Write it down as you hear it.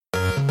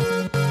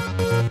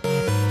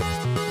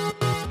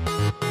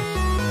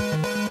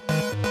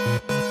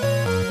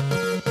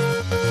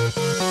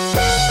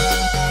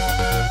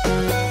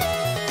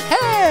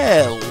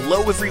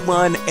Hello,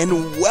 everyone, and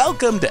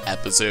welcome to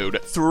episode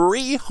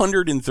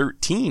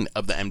 313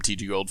 of the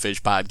MTG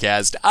Goldfish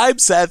podcast. I'm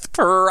Seth,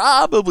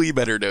 probably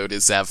better known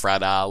as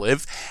Saffron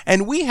Olive,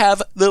 and we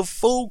have the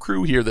full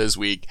crew here this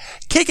week,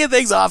 kicking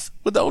things off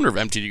with the owner of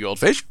MTG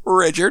Goldfish,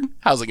 Richard.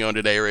 How's it going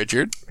today,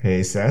 Richard?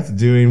 Hey, Seth.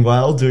 Doing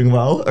well.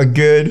 A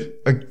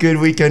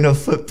good weekend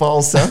of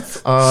football,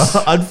 Seth.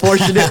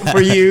 Unfortunate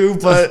for you,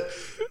 but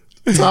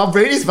Tom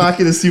Brady's back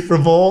in the Super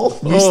Bowl.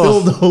 We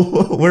still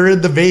know we're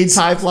in the main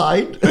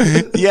timeline.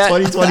 Yeah.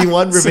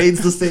 2021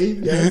 remains the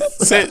same.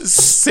 Yes.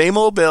 Same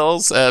old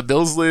Bills.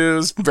 Bills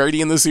lose. Brady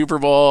in the Super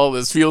Bowl.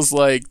 This feels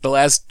like the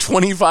last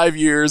 25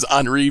 years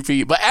on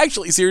repeat. But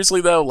actually,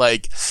 seriously though, I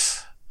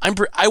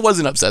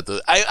wasn't upset though.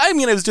 I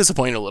mean, I was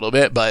disappointed a little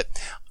bit, but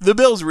the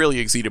Bills really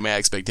exceeded my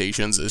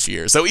expectations this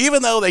year. So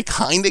even though they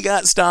kind of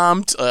got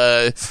stomped,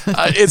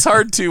 it's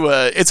hard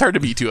to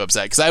be too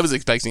upset because I was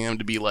expecting them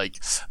to be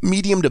like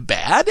medium to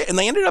bad, and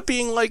they ended up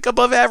being like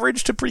above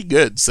average to pretty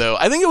good. So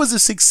I think it was a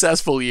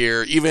successful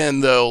year,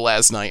 even though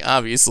last night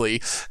obviously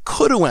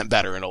could have went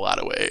better in a lot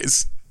of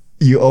ways.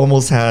 You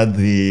almost had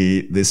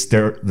the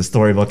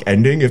storybook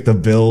ending if the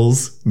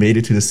Bills made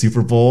it to the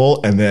Super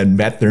Bowl and then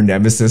met their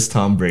nemesis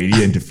Tom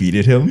Brady and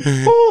defeated him.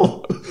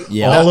 All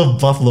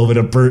of Buffalo would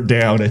have burnt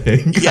down, I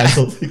think. Yeah. I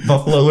don't think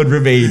Buffalo would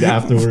remain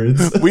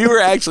afterwards. We were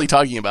actually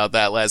talking about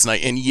that last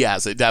night, and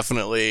yes, it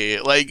definitely,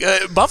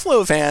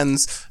 Buffalo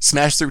fans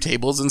smashed through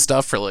tables and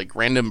stuff for,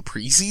 random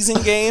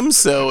preseason games,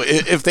 so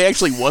if they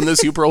actually won the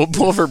Super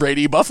Bowl for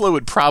Brady, Buffalo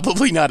would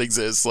probably not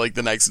exist,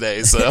 the next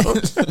day, so...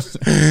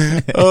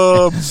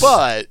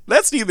 But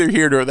that's neither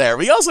here nor there.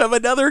 We also have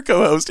another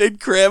co-host in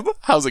Crib.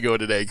 How's it going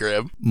today,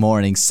 Crib?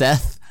 Morning,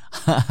 Seth.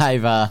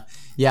 I've been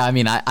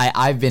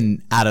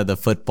out of the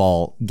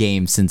football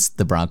game since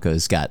the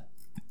Broncos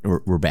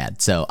were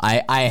bad. So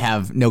I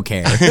have no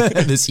care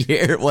this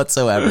year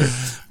whatsoever.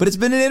 But it's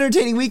been an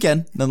entertaining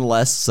weekend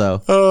nonetheless.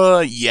 So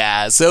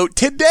So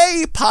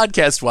today,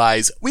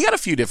 podcast-wise, we got a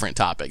few different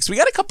topics. We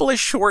got a couple of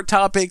short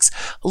topics,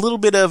 a little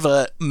bit of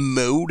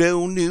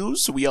Moto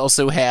news. We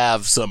also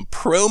have some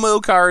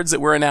promo cards that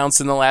were announced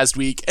in the last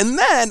week. And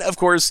then, of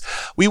course,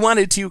 we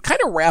wanted to kind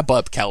of wrap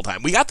up Kel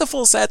Time. We got the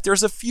full set.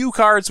 There's a few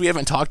cards we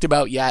haven't talked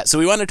about yet. So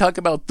we want to talk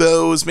about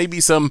those,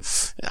 maybe some,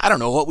 I don't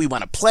know, what we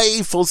want to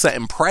play, full set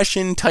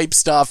impression type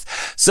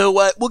stuff. So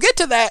we'll get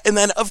to that, and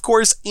then of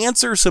course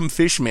answer some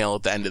fish mail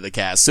at the end of the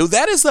cast. So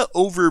that is the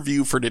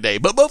overview for today.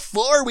 But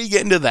before we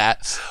get into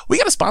that, we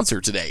got a sponsor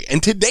today,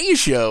 and today's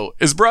show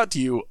is brought to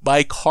you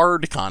by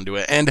Card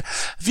Conduit. And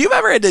if you've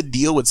ever had to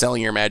deal with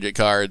selling your Magic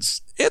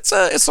cards,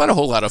 it's not a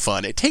whole lot of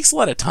fun. It takes a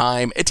lot of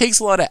time. It takes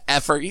a lot of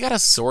effort. You gotta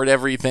sort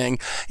everything.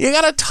 You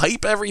gotta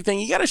type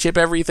everything. You gotta ship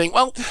everything.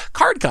 Well,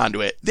 Card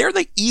Conduit, they're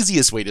the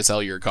easiest way to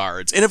sell your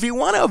cards. And if you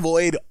want to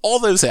avoid all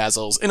those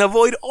hassles and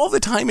avoid all the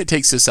time it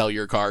takes to sell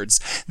your cards,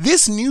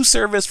 this new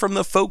service from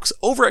the folks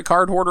over at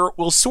Card Hoarder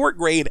will sort,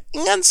 grade,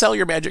 and sell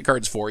your Magic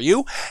cards for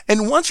you.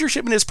 And once your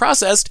shipment is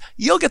processed,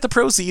 you'll get the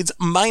proceeds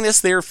minus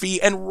their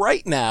fee. And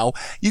right now,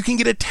 you can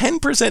get a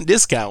 10%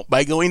 discount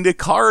by going to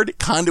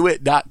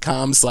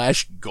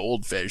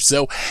cardconduit.com/goldfish.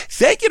 So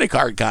thank you to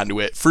Card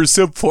Conduit for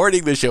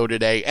supporting the show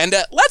today. And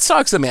let's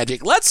talk some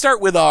Magic. Let's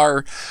start with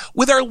our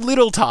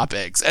little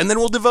topics, and then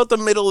we'll devote the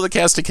middle of the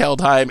cast to Kel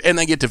Time and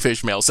then get to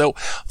fish mail. So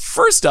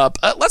first up,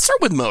 let's start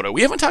with Moto.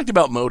 We haven't talked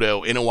about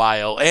Moto in a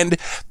while, and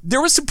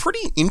there was some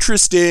pretty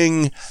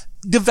interesting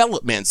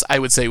developments, I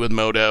would say, with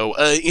Moto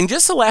in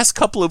just the last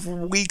couple of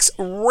weeks.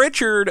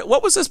 Richard,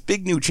 what was this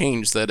big new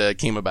change that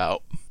came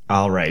about?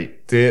 All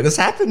right. This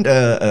happened,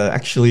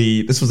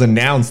 actually, this was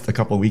announced a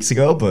couple of weeks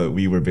ago, but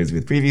we were busy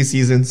with previous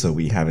season, so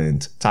we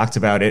haven't talked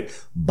about it.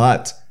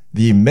 But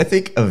the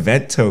Mythic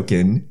Event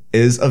Token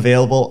is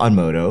available on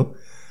Moto.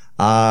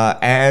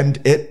 And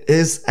it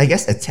is, I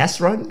guess, a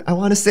test run, I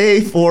want to say,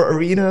 for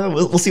Arena.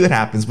 We'll see what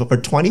happens. But for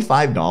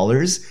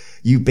 $25,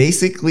 you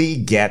basically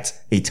get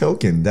a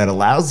token that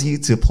allows you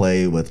to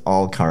play with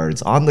all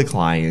cards on the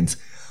client,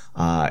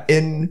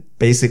 in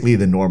basically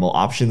the normal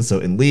options. So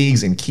in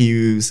leagues and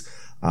queues,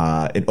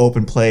 in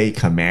open play,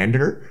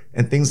 commander,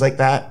 and things like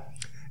that.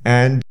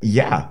 And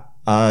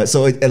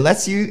so it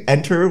lets you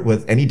enter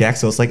with any deck.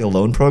 So it's like a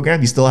loan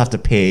program. You still have to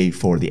pay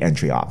for the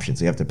entry options.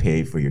 So you have to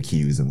pay for your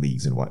queues and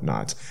leagues and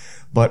whatnot.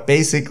 But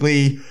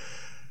basically,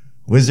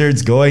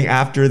 Wizards going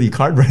after the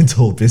card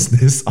rental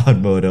business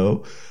on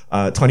Moto.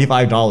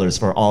 $25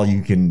 for all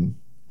you can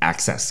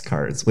access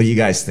cards. What do you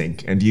guys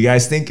think? And do you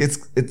guys think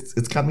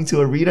it's coming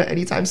to Arena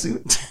anytime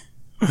soon?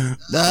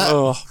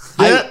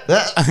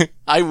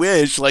 I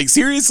wish.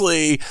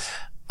 Seriously,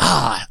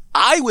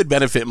 I would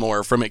benefit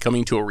more from it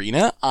coming to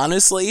Arena,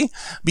 honestly,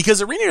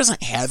 because Arena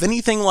doesn't have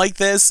anything like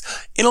this.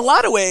 In a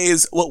lot of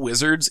ways, what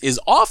Wizards is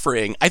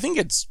offering, I think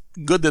it's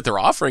good that they're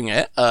offering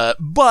it,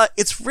 but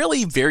it's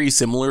really very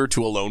similar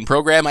to a loan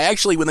program. I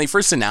actually, when they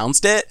first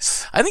announced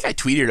it, I think I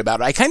tweeted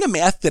about it. I kind of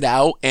mathed it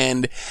out,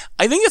 and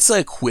I think it's the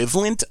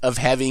equivalent of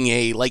having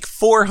a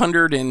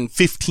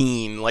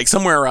 $415,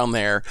 somewhere around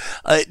there,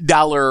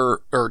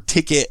 dollar or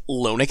ticket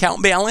loan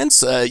account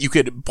balance. You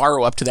could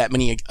borrow up to that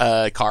many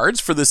cards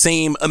for the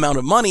same amount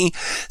of money.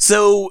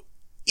 So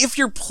if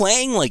you're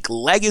playing like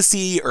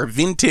Legacy or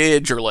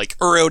Vintage or like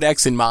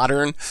Eurodex and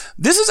Modern,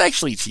 this is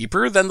actually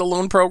cheaper than the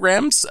loan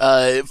programs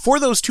for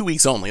those 2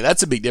 weeks only.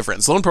 That's a big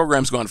difference. Loan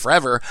programs go on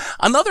forever.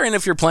 On the other end,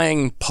 if you're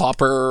playing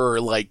Pauper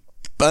or like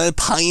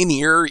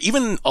Pioneer,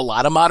 even a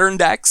lot of modern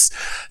decks,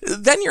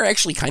 then you're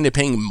actually kind of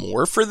paying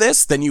more for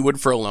this than you would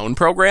for a loan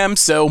program.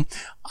 So,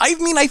 I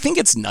mean, I think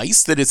it's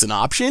nice that it's an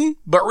option,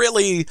 but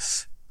really,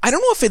 I don't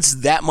know if it's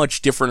that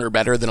much different or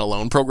better than a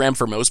loan program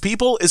for most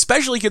people,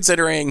 especially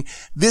considering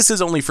this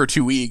is only for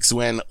 2 weeks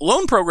when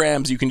loan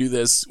programs, you can do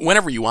this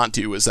whenever you want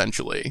to,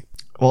 essentially.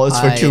 Well, it's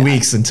for 2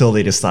 weeks until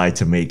they decide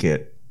to make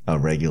it a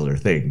regular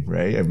thing,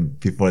 right? And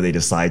before they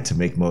decide to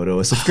make Moto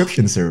a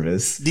subscription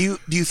service. Do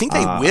you think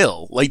they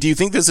will? Like, do you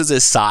think this is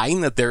a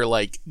sign that they're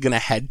like gonna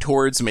head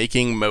towards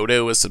making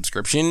Moto a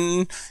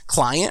subscription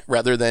client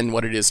rather than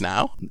what it is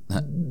now?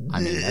 I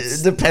mean,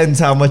 It depends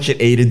how much it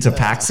ate into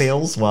pack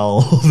sales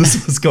while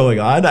this was going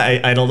on.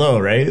 I don't know,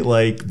 right?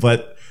 Like,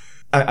 but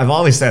I've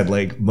always said,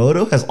 like,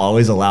 Moto has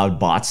always allowed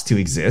bots to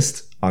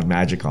exist on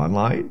Magic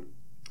Online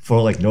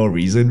for like no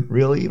reason,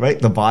 really, right?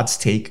 The bots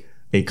take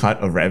a cut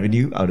of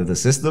revenue out of the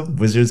system.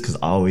 Wizards could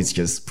always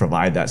just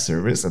provide that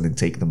service and then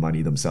take the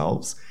money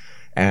themselves.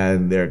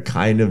 And they're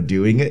kind of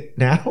doing it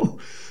now.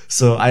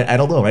 So I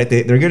don't know, right?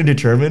 They're going to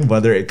determine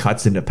whether it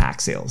cuts into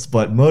pack sales.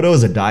 But Moto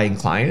is a dying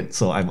client,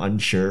 so I'm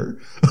unsure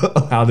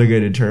how they're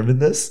going to determine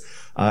this,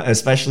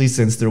 especially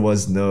since there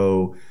was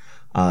no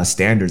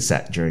standard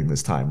set during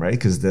this time, right?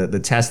 Because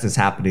the test is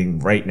happening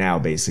right now,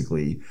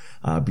 basically,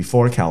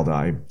 before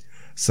Kaldheim.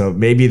 So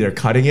maybe they're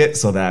cutting it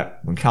so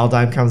that when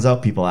Kaldheim comes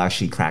out, people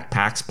actually crack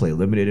packs, play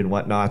limited and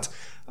whatnot.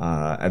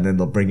 And then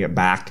they'll bring it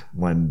back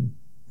when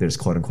there's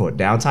quote unquote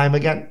downtime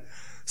again.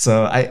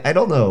 So I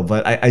don't know,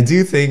 but I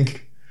do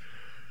think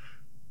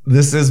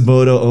this is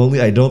Moto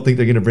only. I don't think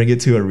they're going to bring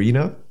it to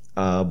Arena.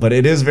 But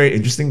it is very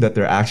interesting that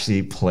they're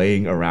actually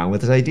playing around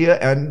with this idea.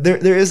 And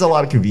there is a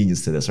lot of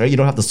convenience to this, right? You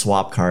don't have to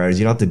swap cards.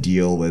 You don't have to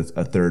deal with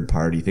a third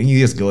party thing. You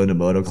just go into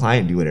Moto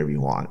Client and do whatever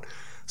you want.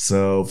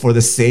 So for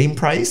the same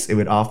price, it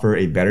would offer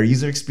a better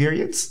user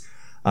experience.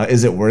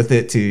 Is it worth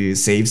it to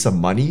save some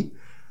money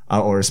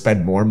or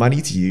spend more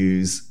money to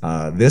use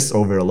this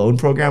over a loan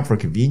program for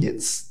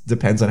convenience?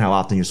 Depends on how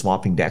often you're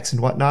swapping decks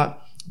and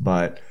whatnot.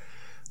 But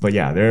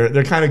yeah,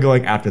 they're kind of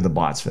going after the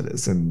bots for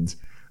this, and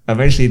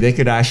eventually they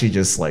could actually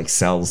just like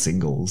sell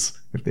singles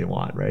if they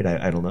want, right?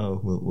 I don't know.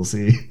 We'll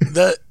see.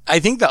 I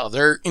think the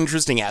other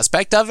interesting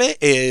aspect of it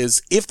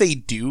is if they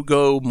do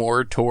go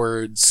more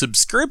towards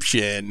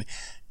subscription,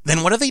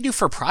 then what do they do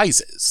for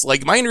prizes?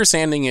 Like, my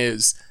understanding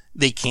is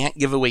they can't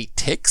give away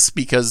ticks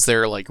because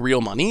they're like real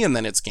money and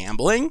then it's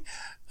gambling.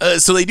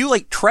 So they do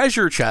like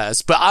treasure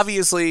chests, but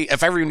obviously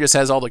if everyone just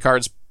has all the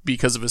cards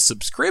because of a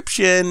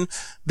subscription,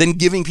 then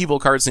giving people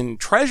cards in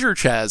treasure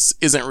chests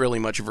isn't really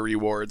much of a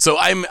reward. So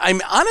I'm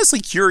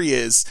honestly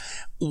curious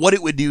what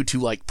it would do to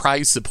like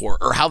prize support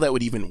or how that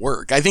would even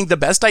work. I think the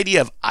best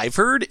idea I've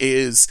heard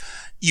is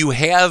you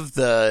have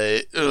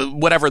the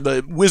whatever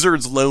the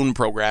Wizards loan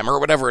program or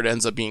whatever it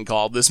ends up being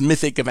called, this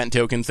mythic event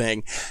token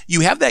thing.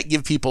 You have that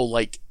give people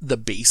like the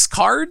base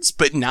cards,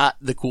 but not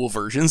the cool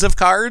versions of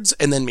cards.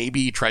 And then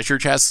maybe treasure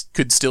chests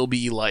could still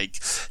be like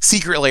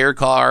secret lair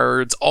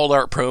cards, alt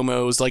art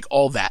promos, like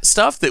all that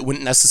stuff that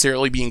wouldn't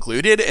necessarily be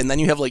included. And then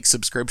you have like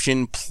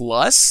subscription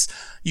plus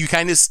you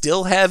kind of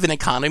still have an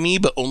economy,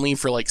 but only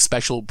for like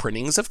special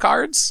printings of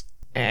cards.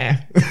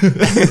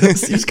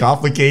 Seems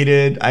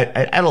complicated.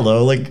 I don't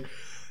know. Like,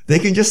 they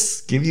can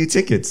just give you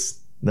tickets.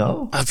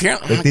 No?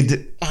 Apparently. Like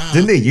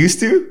didn't they used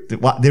to?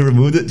 They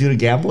removed it due to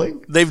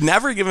gambling? They've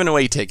never given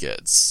away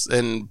tickets.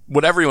 And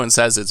what everyone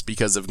says it's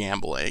because of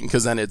gambling.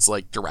 Because then it's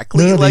like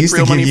directly No, like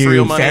real money for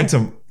real money.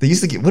 Phantom. They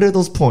used to give, what are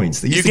those points?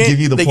 They used to give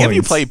you the points. points. They give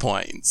you play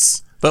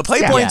points. But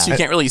play points you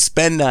can't really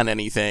spend on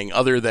anything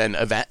other than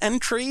event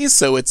entries,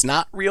 so it's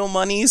not real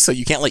money, so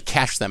you can't like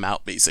cash them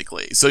out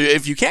basically. So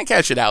if you can't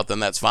cash it out,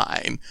 then that's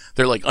fine.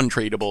 They're like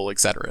untradeable,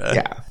 etc.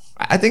 Yeah,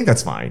 I think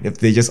that's fine if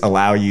they just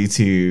allow you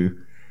to.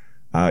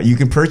 You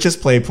can purchase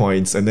play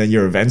points, and then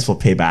your events will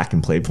pay back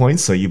in play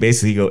points. So you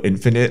basically go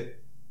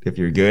infinite if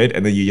you're good,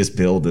 and then you just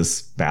build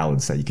this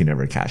balance that you can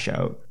never cash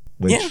out.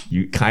 Which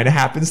you kind of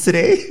happens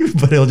today,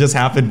 but it'll just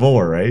happen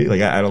more, right?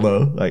 Like, I don't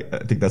know. Like, I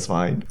think that's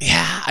fine.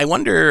 Yeah, I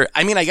wonder.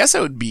 I mean, I guess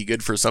that would be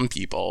good for some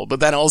people, but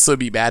then also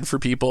be bad for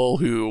people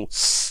who,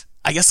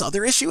 I guess the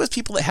other issue is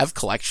people that have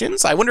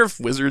collections. I wonder if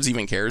Wizards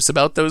even cares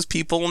about those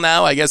people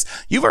now. I guess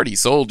you've already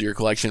sold your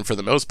collection for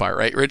the most part,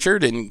 right,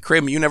 Richard? And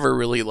Krim, you never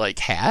really like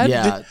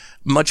had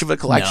much of a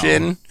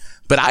collection, No.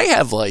 but I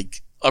have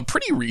like a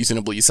pretty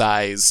reasonably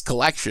sized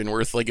collection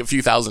worth like a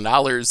few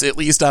 $1,000s, at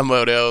least on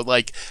Moto.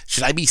 Like,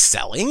 should I be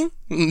selling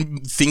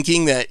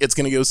thinking that it's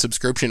going to go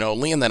subscription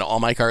only and then all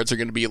my cards are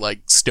going to be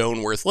like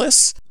stone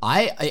worthless?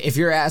 If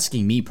you're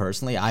asking me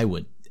personally, I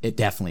would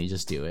definitely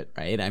just do it,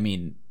 right? I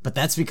mean, but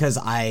that's because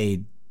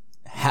I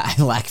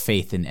lack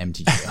faith in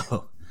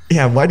MTGO.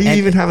 Yeah, why do you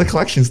even have a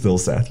collection still,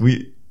 Seth?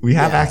 We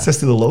have access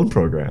to the loan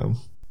program.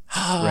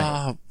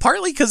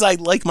 Partly because I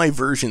like my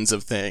versions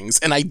of things,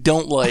 and I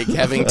don't like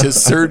having to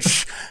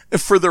search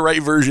for the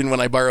right version when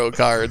I borrow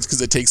cards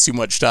because it takes too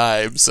much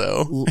time.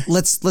 So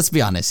Let's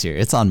be honest here.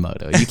 It's on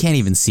Moto. You can't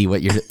even see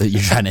what you're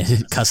trying to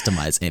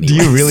customize anyway. Do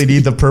you really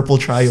need the purple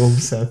triome,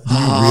 Seth? Do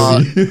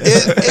you really?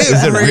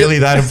 Is it really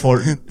that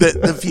important?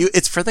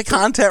 It's for the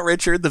content,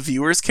 Richard. The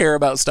viewers care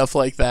about stuff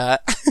like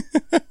that.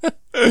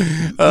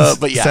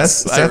 But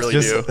yes, Seth I really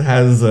just do.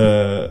 has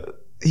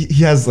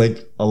he has like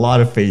a lot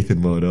of faith in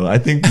Moto. I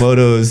think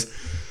Moto's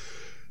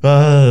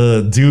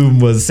doom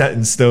was set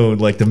in stone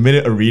like the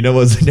minute Arena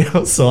was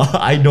announced. So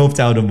I noped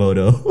out of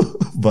Moto.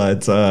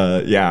 But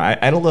yeah,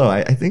 I don't know.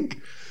 I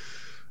think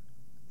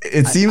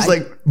it seems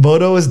like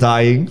Moto is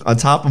dying. On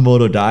top of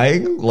Moto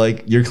dying,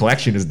 like your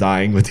collection is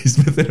dying with these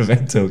Mythic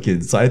event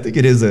tokens. So I think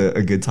it is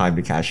a good time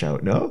to cash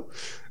out. No,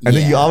 and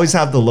then you always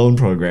have the loan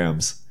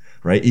programs,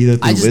 right? Either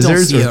through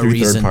Wizards or through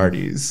third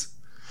parties.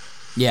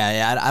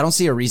 Yeah, I don't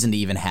see a reason to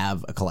even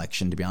have a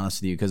collection, to be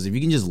honest with you, because if you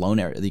can just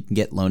you can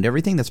get loaned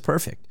everything, that's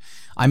perfect.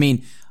 I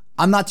mean,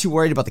 I'm not too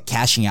worried about the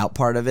cashing out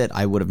part of it.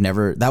 That would have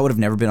never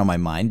been on my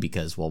mind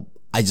because, well,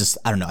 I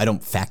don't know. I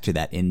don't factor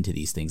that into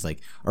these things.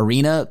 Like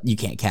Arena, you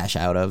can't cash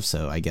out of,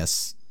 so I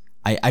guess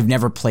I've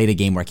never played a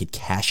game where I could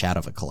cash out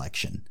of a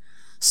collection.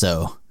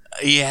 So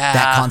Yeah,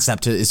 that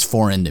concept is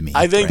foreign to me.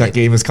 I think that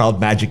game is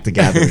called Magic the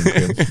Gathering.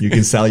 Tim. You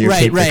can sell your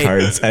paper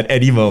cards at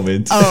any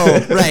moment.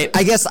 Oh, right.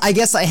 I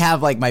guess I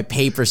have like my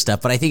paper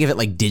stuff, but I think of it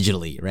like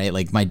digitally, right?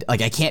 Like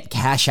I can't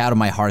cash out of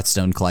my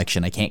Hearthstone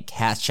collection. I can't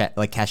cash out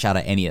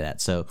of any of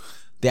that. So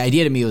the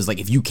idea to me was like,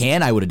 if you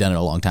can, I would have done it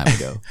a long time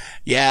ago.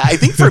 Yeah, I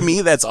think for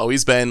me, that's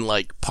always been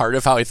like part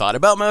of how I thought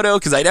about Moto,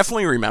 because I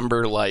definitely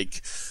remember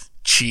like,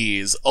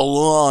 a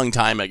long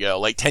time ago,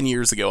 like 10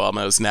 years ago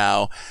almost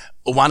now,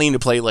 wanting to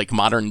play like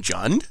Modern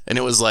Jund, and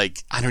it was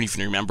like, I don't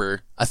even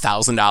remember,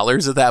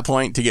 $1,000 at that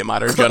point to get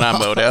Modern Jund on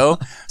Moto.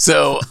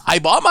 So I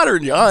bought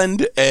Modern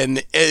Jund,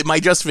 and my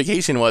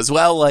justification was,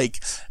 well, like,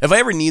 if I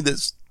ever need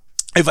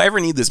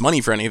this money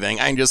for anything,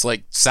 I can just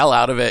like sell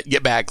out of it,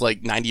 get back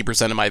like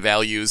 90% of my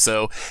value.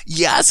 So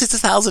yes, it's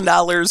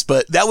 $1,000,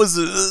 but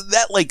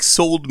that like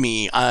sold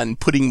me on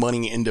putting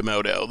money into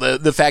Moto.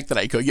 The fact that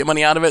I could get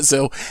money out of it.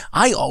 So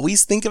I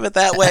always think of it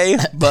that way,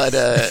 but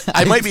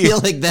I feel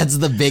like that's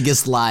the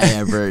biggest lie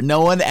ever.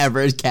 No one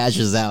ever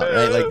cashes out,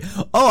 right?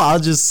 Like, oh, I'll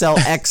just sell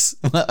X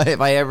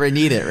if I ever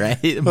need it,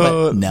 right?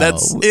 But no,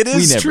 it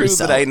is true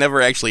that I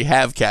never actually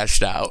have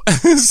cashed out.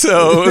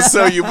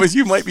 so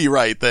you might be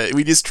right that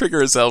we just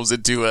trigger ourselves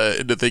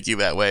into thinking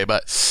that way,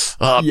 but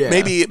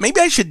maybe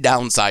I should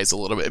downsize a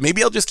little bit.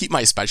 Maybe I'll just keep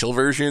my special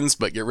versions,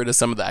 but get rid of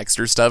some of the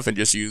extra stuff and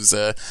just use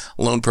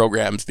loan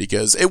programs,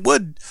 because it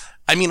would,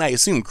 I mean, I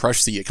assume,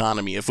 crush the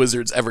economy if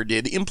Wizards ever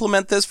did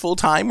implement this full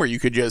time, where you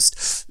could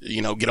just,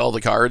 get all the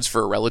cards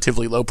for a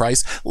relatively low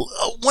price.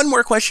 One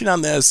more question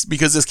on this,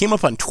 because this came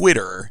up on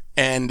Twitter,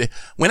 and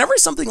whenever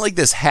something like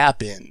this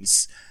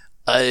happens,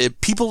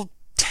 people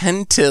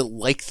tend to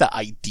like the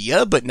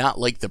idea but not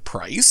like the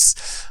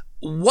price.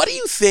 What do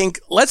you think,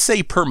 let's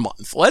say per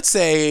month, let's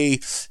say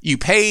you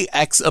pay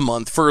X a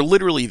month for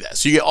literally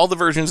this, you get all the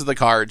versions of the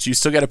cards, you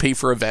still got to pay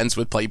for events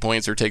with play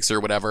points or ticks or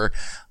whatever.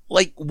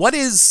 Like, what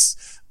is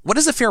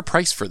a fair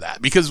price for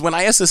that? Because when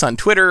I asked this on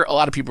Twitter, a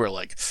lot of people are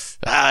like,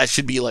 it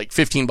should be like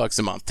 $15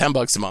 a month,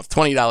 $10 a month,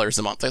 $20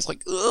 a month. I was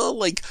like,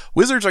 like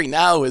Wizards right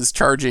now is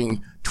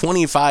charging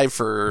 $25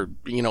 for,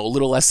 a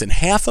little less than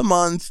half a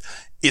month.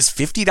 Is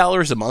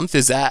 $50 a month,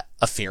 is that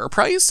a fair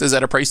price? Is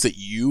that a price that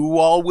you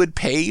all would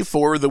pay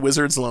for the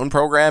Wizards loan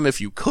program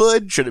if you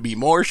could? Should it be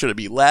more? Should it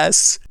be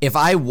less? If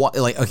I want,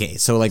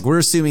 so we're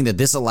assuming that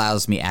this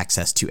allows me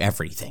access to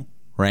everything,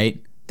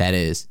 right? That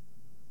is,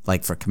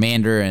 like for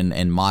Commander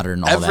and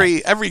Modern, all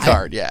that. Every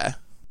card, yeah.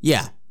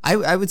 Yeah,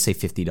 I would say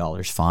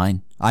 $50,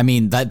 fine. I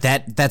mean,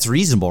 that's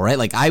reasonable, right?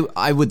 Like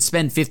I would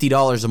spend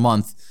 $50 a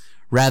month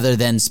rather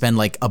than spend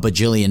like a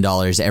bajillion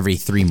dollars every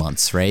 3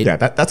 months, right? Yeah,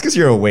 that's because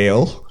you're a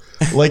whale.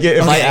 Like,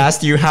 if I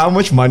asked you how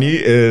much money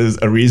is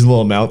a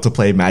reasonable amount to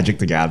play Magic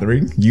the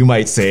Gathering, you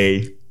might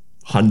say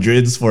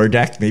hundreds for a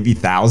deck, maybe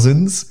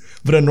thousands.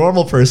 But a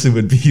normal person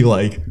would be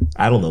like,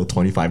 I don't know,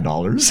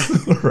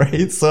 $25,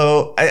 right?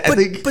 So I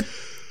think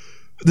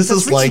this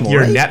is like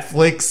your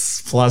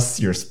Netflix plus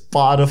your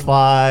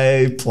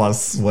Spotify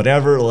plus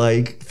whatever.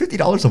 Like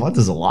 $50 a month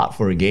is a lot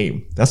for a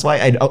game. That's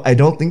why I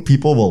don't think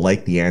people will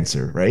like the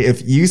answer, right?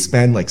 If you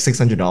spend like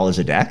 $600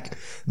 a deck,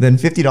 then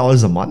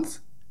 $50 a month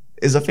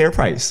is a fair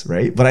price,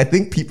 right? But I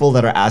think people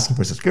that are asking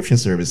for subscription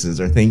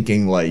services are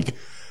thinking like,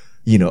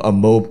 a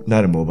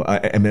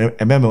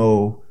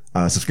MMO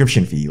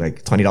subscription fee,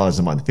 like $20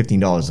 a month,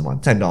 $15 a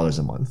month, $10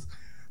 a month,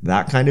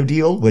 that kind of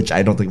deal, which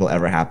I don't think will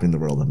ever happen in the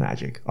world of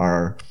Magic.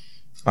 Our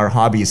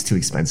hobby is too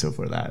expensive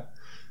for that.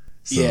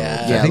 So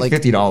I think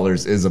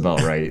 $50 is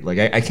about right. Like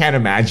I can't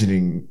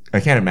imagine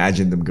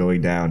them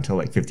going down to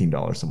like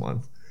 $15 a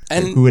month.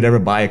 And who would ever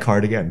buy a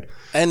card again?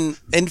 And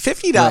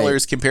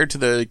 $50 compared to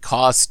the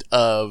cost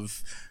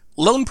of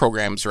loan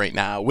programs right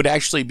now would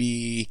actually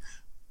be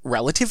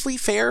relatively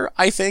fair,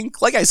 I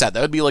think. Like I said,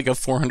 that would be like a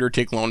 400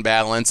 tick loan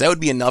balance. That would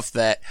be enough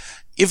that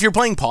if you're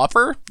playing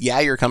Pauper, yeah,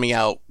 you're coming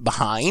out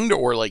behind,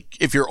 or like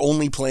if you're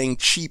only playing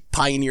cheap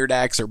Pioneer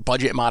decks or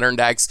budget Modern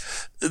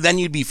decks, then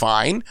you'd be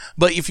fine.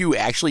 But if you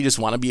actually just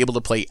want to be able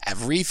to play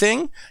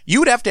everything, you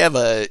would have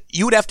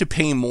to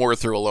pay more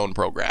through a loan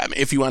program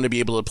if you want to be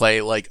able to play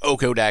like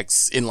Oko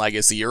decks in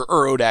Legacy or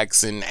Uro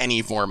decks in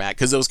any format,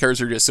 because those cards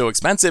are just so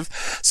expensive.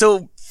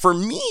 So for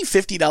me,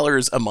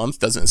 $50 a month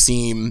doesn't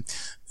seem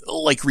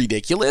like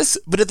ridiculous,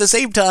 but at the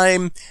same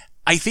time,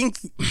 I think,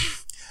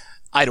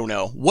 I don't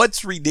know,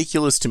 what's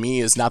ridiculous to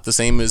me is not the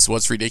same as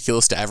what's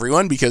ridiculous to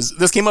everyone, because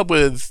this came up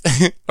with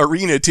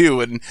Arena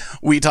too, and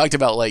we talked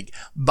about like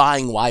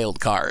buying wild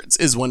cards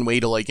is one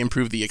way to like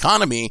improve the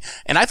economy,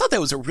 and I thought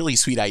that was a really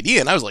sweet idea,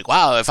 and I was like,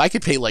 wow, if I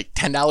could pay like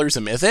 $10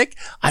 a mythic,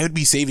 I would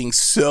be saving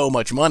so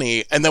much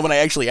money. And then when I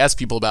actually asked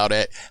people about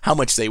it, how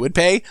much they would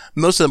pay,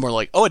 most of them were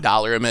like, oh,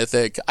 $1 a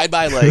mythic. I'd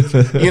buy like,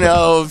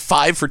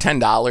 5 for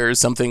 $10,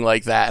 something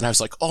like that. And I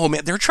was like, oh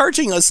man, they're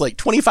charging us like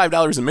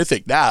 $25 a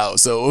mythic now,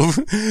 so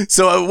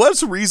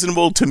what's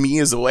reasonable to me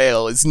as a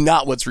whale is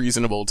not what's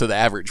reasonable to the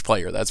average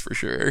player, that's for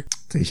sure.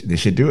 They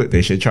should do it.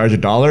 They should charge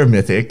 $1 a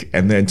mythic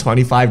and then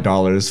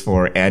 $25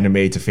 for anime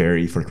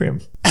Teferi for Crim.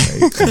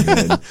 Right? And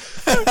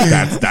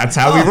then that's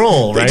how we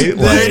roll, right?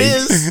 There it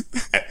is.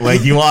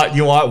 Like you want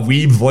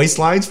weeb voice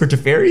lines for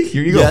Teferi?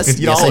 Here you go,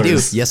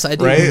 $50. Yes, I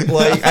do. Right?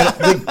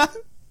 Like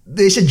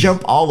they should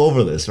jump all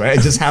over this, right?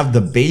 And just have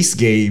the base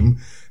game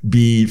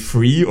be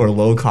free or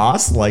low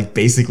cost, like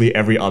basically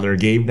every other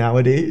game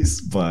nowadays.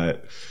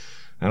 But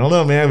I don't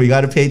know, man. We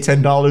got to pay $10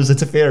 a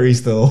Teferi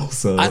still.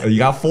 So you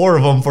got 4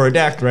 of them for a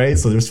deck, right?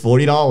 So there's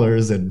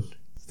 $40 and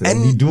they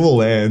need dual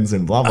lands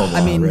and blah, blah,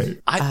 blah,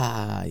 right?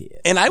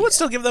 And I would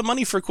still give them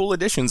money for cool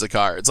editions of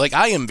cards. Like,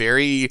 I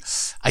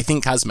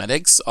think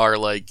cosmetics are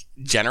like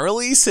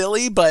generally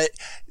silly, but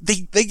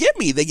they get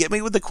me. They get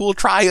me with the cool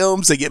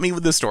triomes. They get me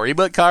with the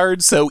storybook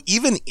cards. So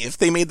even if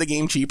they made the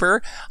game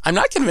cheaper, I'm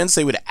not convinced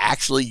they would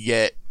actually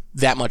get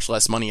that much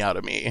less money out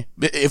of me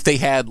if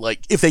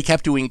they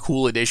kept doing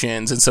cool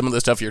editions and some of the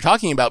stuff you're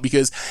talking about,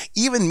 because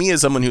even me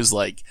as someone who's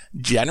like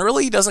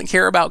generally doesn't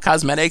care about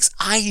cosmetics,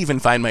 I even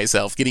find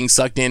myself getting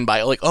sucked in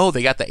by like, oh,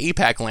 they got the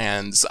APAC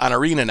lands on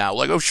Arena now,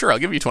 like, oh sure, I'll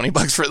give you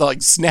 $20 for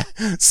like snap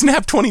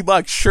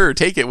 $20, sure,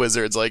 take it,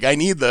 Wizards, like I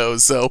need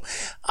those. So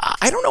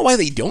I don't know why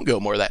they don't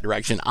go more that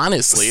direction,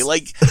 honestly.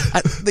 Like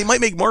they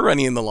might make more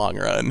money in the long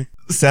run.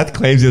 Seth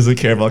claims he doesn't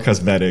care about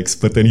cosmetics,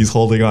 but then he's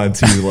holding on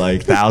to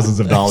like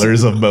thousands of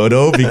dollars of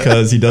Moto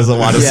because he doesn't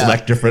want to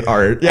select different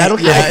art. Yeah, I don't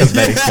care about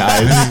cosmetics,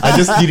 guys. I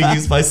just need to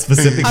use my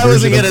specific version of art. I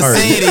wasn't going to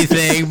say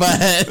anything,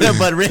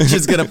 but Rich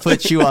is going to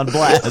put you on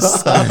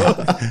blast.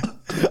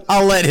 So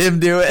I'll let him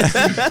do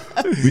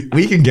it.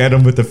 We can get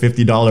him with the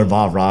 $50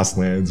 Bob Ross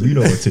lands. We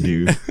know what to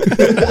do.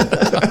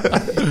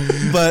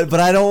 But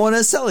I don't want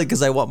to sell it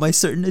because I want my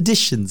certain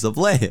editions of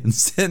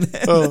lands.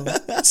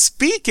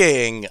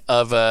 Speaking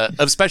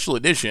of special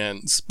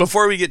editions,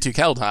 before we get to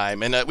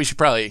Keldheim, and we should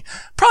probably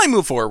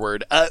move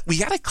forward, we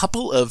got a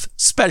couple of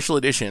special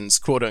editions,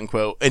 quote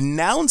unquote,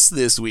 announced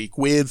this week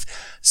with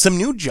some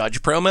new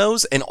Judge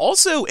promos and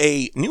also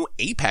a new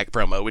APAC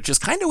promo, which is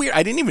kind of weird.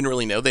 I didn't even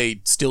really know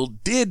they still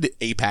did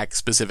APAC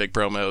specific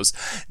promos.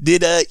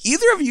 Did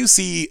either of you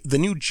see the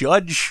new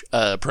Judge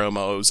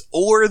promos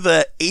or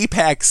the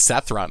APAC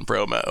Sethron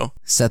promo?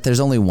 Seth, there's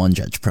only one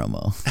Judge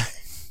promo.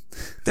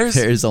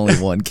 There's only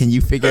one. Can you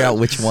figure out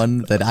which one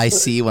that I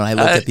see when I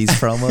look at these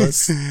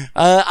promos?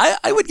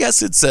 I would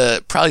guess it's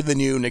probably the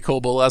new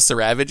Nicol Bolas the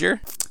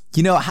Ravager.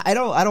 You know, I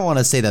don't want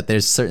to say that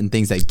there's certain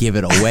things that give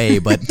it away,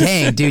 but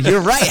dang, dude,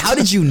 you're right. How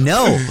did you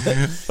know?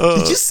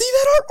 Did you see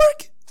that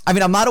artwork? I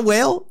mean, I'm not a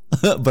whale,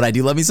 but I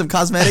do love me some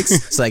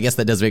cosmetics, so I guess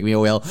that does make me a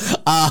whale.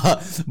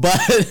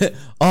 But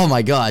oh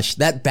my gosh,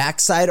 that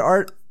backside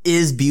art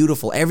is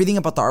beautiful. Everything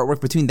about the artwork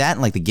between that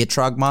and like the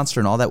Gitrog monster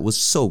and all that was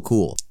so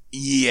cool.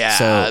 Yeah,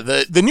 so,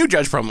 the new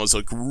Judge promos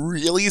look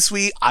really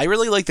sweet. I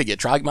really like the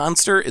Gitrog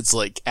monster. It's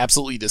like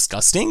absolutely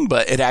disgusting,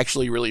 but it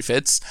actually really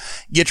fits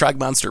Gitrog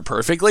monster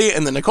perfectly.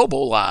 And the Nicol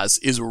Bolas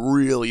is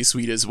really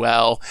sweet as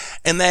well.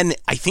 And then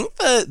I think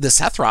the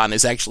Sethron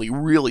is actually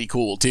really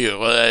cool too.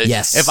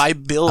 Yes. If I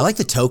like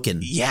the token.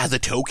 Yeah, the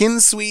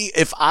token's sweet.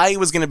 If I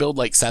was going to build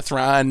like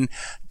Sethron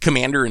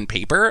Commander in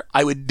paper,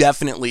 I would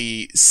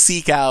definitely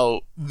seek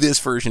out this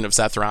version of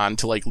Sethron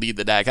to like lead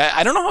the deck.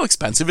 I don't know how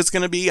expensive it's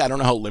going to be. I don't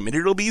know how limited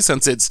it'll be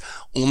since it's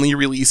only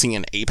releasing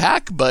in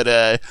APAC,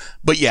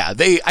 but yeah,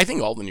 I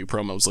think all the new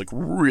promos look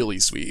really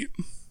sweet.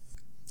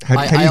 How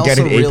do you get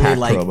an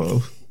APAC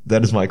promo?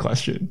 That is my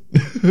question.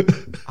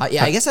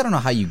 Yeah, I guess I don't know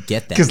how you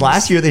get that. Because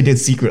last year they did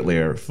Secret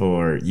Lair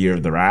for Year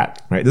of the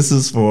Rat, right? This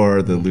is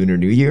for the Lunar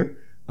New Year.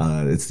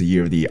 It's the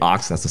year of the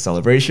ox. That's the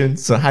celebration.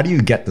 So how do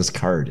you get this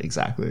card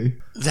exactly?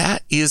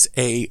 That is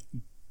a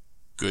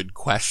good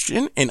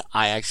question, and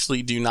I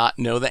actually do not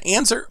know the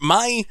answer.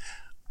 My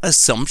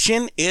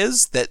assumption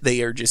is that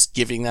they are just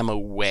giving them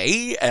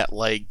away at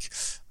like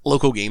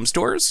local game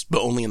stores,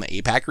 but only in the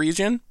APAC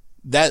region.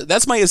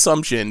 That's my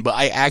assumption, but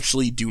I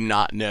actually do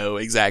not know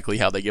exactly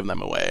how they give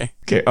them away.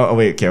 Okay.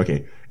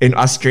 Okay. In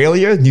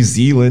Australia, New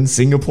Zealand,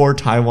 Singapore,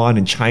 Taiwan,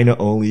 and China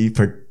only,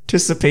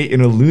 participate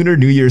in a Lunar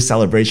New Year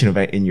celebration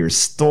event in your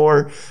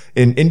store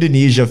in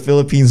Indonesia,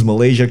 Philippines,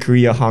 Malaysia,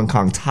 Korea, Hong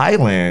Kong,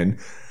 Thailand.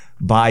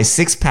 Buy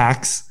 6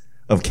 packs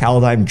of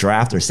Kaldheim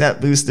Draft or Set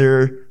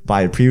Booster.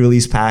 Buy a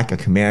pre-release pack, a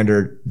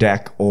Commander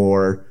deck,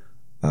 or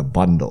a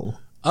bundle.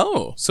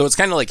 Oh, so it's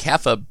kind of like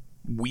half a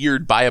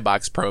weird buy a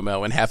box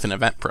promo and half an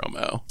event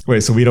promo.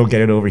 Wait, so we don't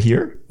get it over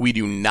here? We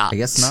do not. I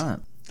guess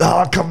not.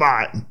 Oh, come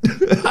on.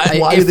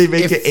 Why did they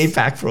make an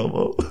 8-pack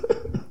promo?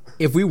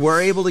 If we were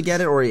able to get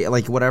it, or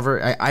like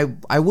whatever,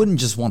 I wouldn't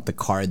just want the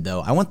card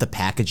though. I want the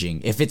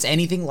packaging. If it's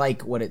anything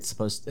like what it's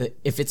supposed to,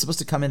 if it's supposed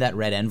to come in that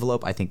red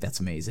envelope, I think that's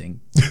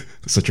amazing.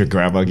 That's what your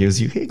grandma gives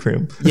you. Hey,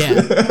 Krim. Yeah.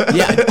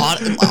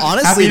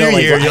 Honestly, Happy though, New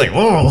like, Year. You're like,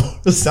 whoa,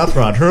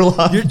 Sephiroth,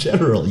 Herlock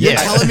General. you're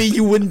Yeah. telling me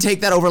you wouldn't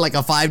take that over like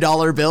a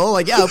 $5 bill?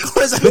 Like, yeah, of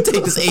course I would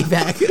take this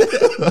 8-pack.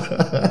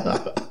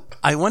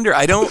 I wonder.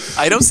 I don't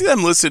see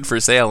them listed for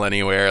sale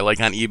anywhere, like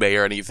on eBay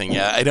or anything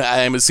yet.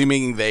 I'm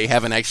assuming they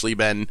haven't actually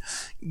been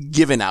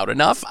given out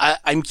enough.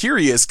 I'm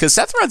curious because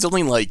Sephiroth's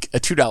only like a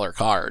 $2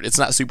 card. It's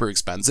not super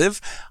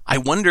expensive. I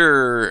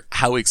wonder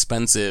how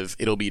expensive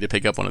it'll be to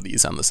pick up one of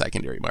these on the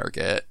secondary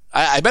market.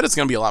 I bet it's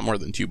going to be a lot more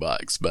than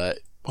 $2, but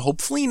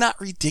hopefully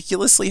not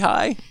ridiculously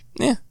high.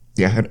 Yeah.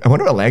 Yeah, I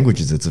wonder what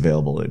languages it's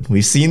available in.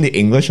 We've seen the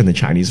English and the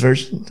Chinese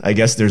version. I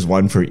guess there's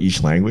one for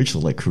each language. So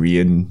like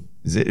Korean,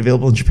 is it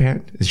available in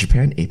Japan? Is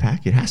Japan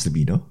APAC? It has to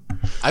be, no?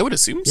 I would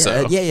assume Yeah,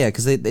 so. yeah,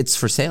 because it's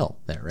for sale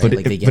there, right? But,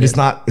 Like, they get but it's it.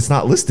 not. It's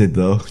not listed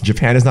though.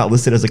 Japan is not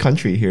listed as a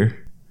country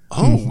here.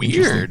 Oh,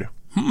 weird.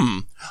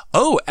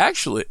 Oh,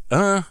 actually,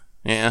 yeah.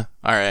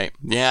 All right.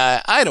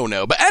 Yeah, I don't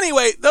know. But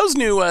anyway, those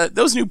new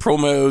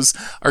promos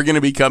are going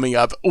to be coming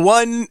up.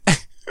 One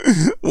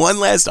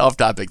last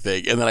off-topic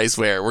thing, and then I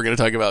swear we're going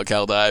to talk about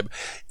Kaldheim.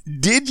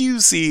 Did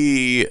you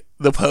see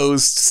the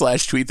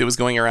post/tweet that was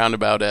going around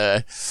about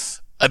the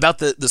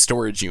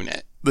storage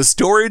unit? The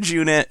storage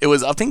unit, it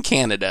was up in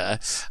Canada.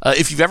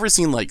 If you've ever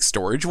seen like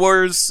Storage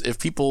Wars, if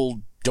people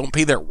don't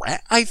pay their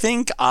rent, I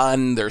think,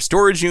 on their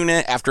storage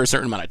unit after a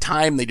certain amount of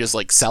time, they just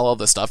like sell all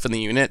the stuff in the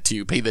unit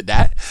to pay the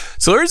debt.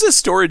 So there's a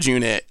storage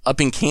unit up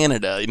in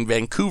Canada, in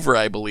Vancouver,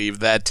 I believe,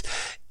 that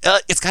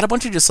it's got a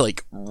bunch of just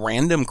like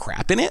random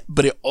crap in it,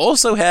 but it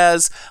also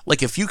has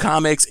like a few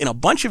comics and a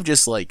bunch of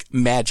just like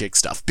magic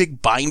stuff,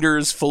 big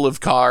binders full of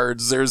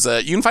cards. There's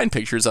you can find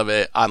pictures of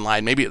it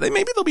online. Maybe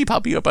they'll be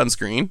popping up on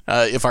screen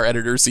if our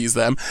editor sees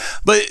them.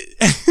 But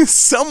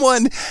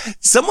someone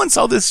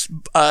saw this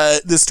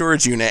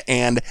storage unit,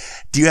 and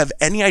do you have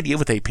any idea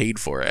what they paid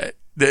for it?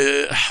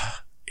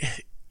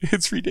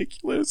 It's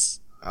ridiculous.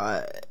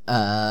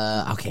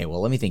 Okay,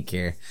 well, let me think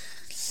here.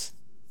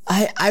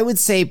 I would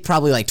say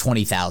probably like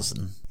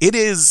 20,000. It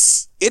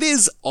is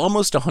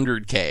almost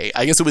 100K.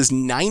 I guess it was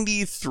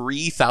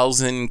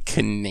 93,000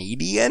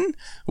 Canadian,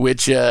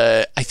 which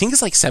I think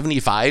is like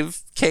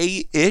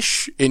 75K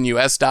ish in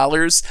US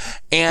dollars.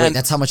 And Wait,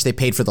 that's how much they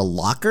paid for the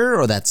locker,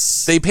 or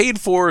that's they paid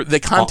for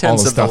the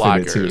contents the of the stuff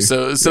in it locker. too.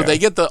 So Yeah. they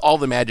get all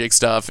the magic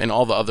stuff and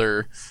all the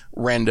other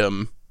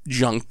random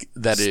junk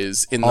that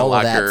is in the all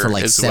of locker that for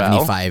like as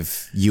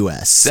 75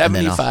 US. and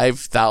then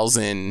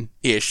 75,000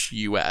 ish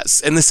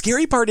US. And the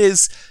scary part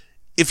is,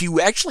 if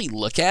you actually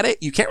look at it,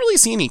 you can't really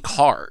see any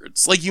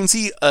cards. Like, you can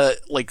see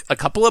like a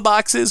couple of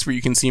boxes where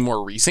you can see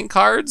more recent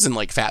cards and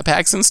like fat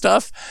packs and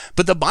stuff.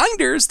 But the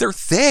binders, they're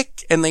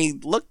thick and they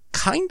look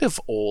kind of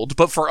old.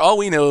 But for all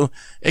we know,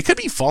 it could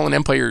be Fallen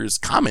Empire's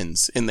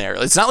commons in there.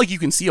 It's not like you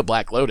can see a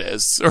Black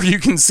Lotus or you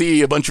can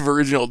see a bunch of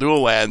original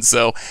dual lands.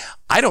 So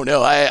I don't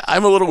know.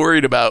 I'm a little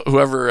worried about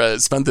whoever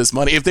spent this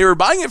money. If they were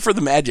buying it for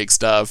the magic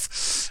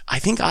stuff, I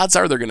think odds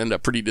are they're going to end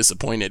up pretty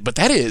disappointed. But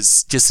that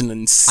is just an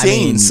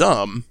insane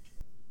sum.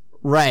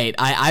 Right.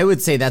 I would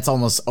say that's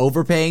almost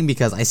overpaying,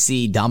 because I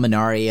see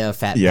Dominaria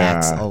fat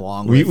packs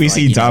along with we like,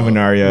 see you know,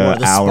 Dominaria, War of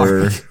the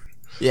our Spark.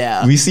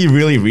 Yeah. we see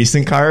really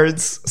recent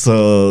cards,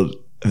 so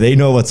they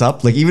know what's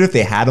up. Like, even if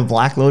they had a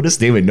Black Lotus,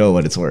 they would know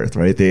what it's worth,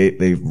 right?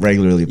 They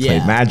regularly play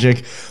Yeah.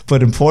 Magic.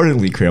 But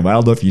importantly, Krim, I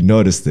don't know if you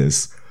noticed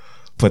this,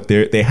 but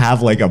they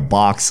have like a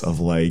box of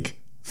like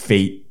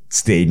Fate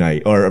Stay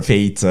Night or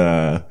Fate.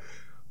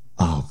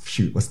 Oh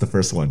shoot, what's the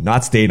first one?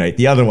 Not Stay Night,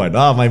 the other one.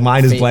 Oh, my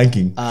mind is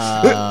blanking.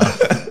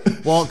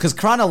 Well, because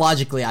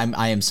chronologically,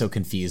 I am so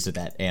confused with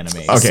that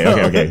anime.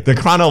 Okay. The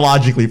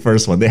chronologically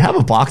first one, they have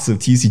a box of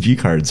TCG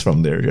cards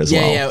from there as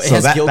well. Yeah, it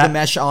has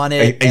Gilgamesh on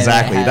it. and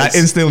Exactly. it has- That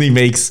instantly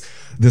makes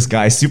this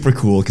guy super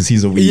cool because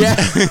he's a weeb. Yeah.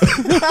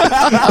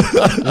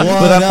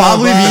 But that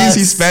probably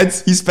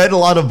means he spent a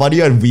lot of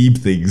money on weeb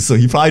things, so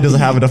he probably doesn't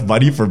have enough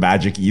money for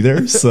Magic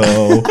either.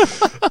 So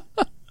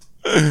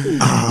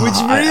Which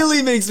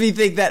really makes me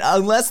think that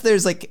unless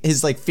there's like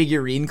his like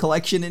figurine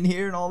collection in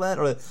here and all that,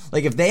 or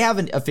like if they have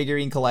a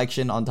figurine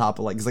collection on top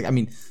of like, 'cause, like, I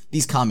mean,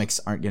 these comics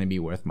aren't going to be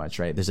worth much,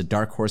 right? There's a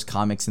Dark Horse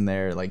comics in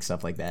there, like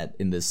stuff like that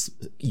in this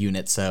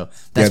unit. So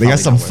that's they got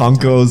probably some not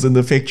worth it. Funkos in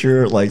the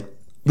picture. Like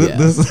Yeah.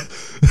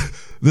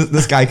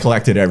 this guy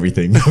collected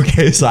everything.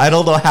 Okay, so I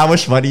don't know how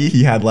much money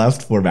he had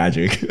left for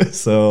Magic.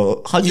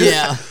 So 100.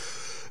 Yeah.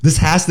 This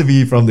has to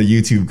be from the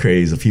YouTube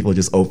craze of people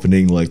just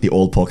opening like the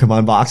old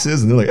Pokemon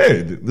boxes and they're like,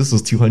 hey, this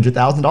was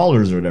 $200,000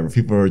 or whatever.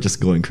 People are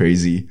just going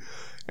crazy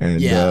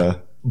and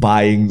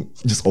buying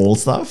just old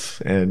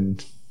stuff.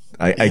 And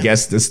I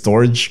guess this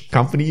storage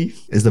company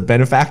is the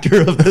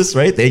benefactor of this,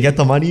 right? They get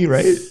the money,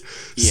 right?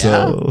 Yeah,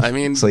 So, I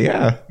mean, so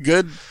yeah.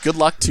 good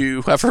luck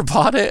to whoever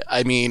bought it.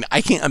 I mean,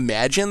 I can't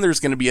imagine there's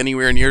going to be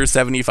anywhere near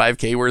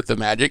 75K worth of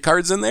Magic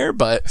cards in there,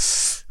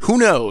 but who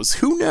knows?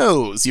 Who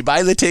knows? You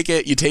buy the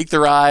ticket, you take the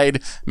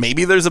ride.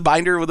 Maybe there's a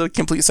binder with a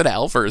complete set of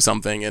alpha or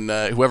something, and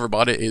whoever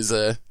bought it is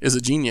a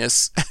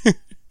genius.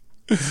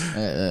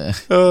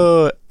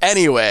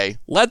 Anyway,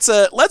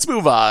 let's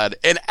move on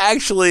and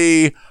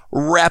actually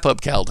wrap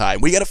up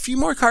Kaldheim. We got a few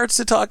more cards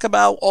to talk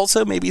about.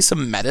 Also, maybe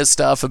some meta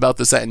stuff about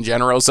the set in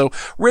general. So,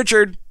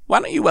 Richard, why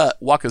don't you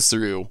walk us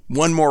through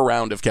one more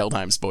round of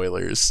Kaldheim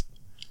spoilers?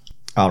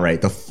 All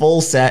right, the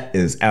full set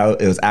is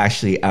out. It was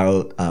actually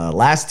out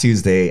last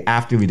Tuesday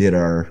after we did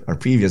our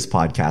previous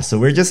podcast. So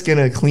we're just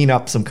gonna clean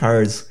up some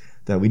cards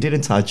that we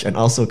didn't touch and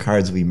also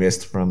cards we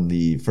missed from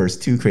the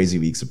first 2 crazy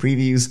weeks of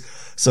previews.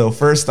 So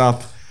first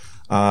up,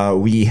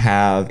 we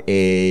have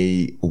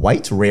a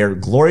white rare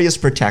Glorious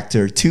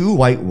Protector, 2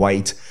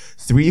 white,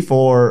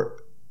 3/4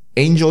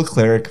 Angel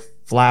Cleric,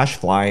 flash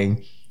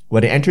flying.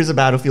 When it enters the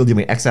battlefield, you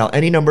may exile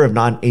any number of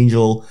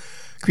non-angel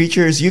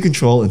creatures you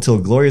control until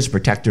Glorious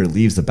Protector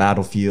leaves the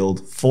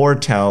battlefield.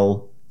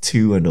 Foretell,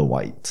 2 and a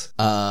white.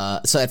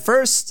 So at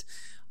first,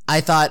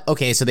 I thought,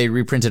 okay, so they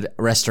reprinted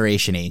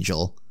Restoration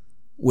Angel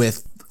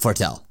with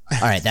Foretell. All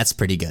right, that's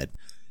pretty good.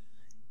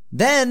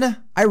 Then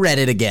I read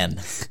it again.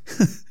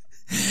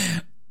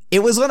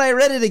 It was when I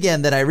read it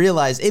again that I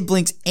realized it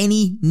blinks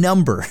any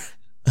number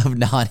of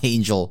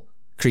non-angel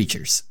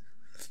creatures.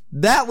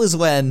 That was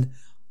when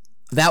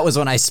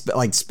I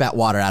spat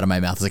water out of my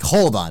mouth. I was like,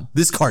 hold on,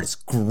 this card is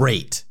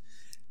great.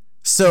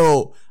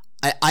 So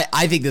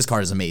I think this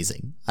card is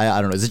amazing.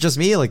 I don't know. Is it just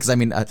me? Like, cause I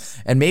mean,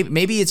 and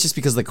maybe it's just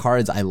because the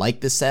cards I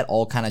like this set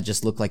all kind of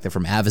just look like they're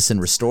from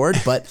Avacyn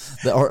Restored, but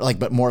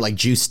more like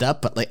juiced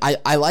up. But like,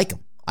 I like them.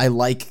 I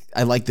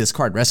like this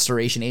card.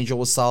 Restoration Angel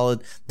was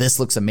solid. This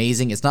looks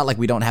amazing. It's not like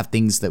we don't have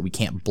things that we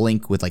can't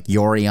blink with like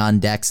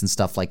Yorion decks and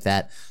stuff like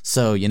that.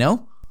 So, you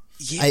know,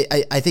 yeah.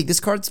 I think this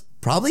card's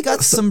probably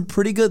got some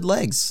pretty good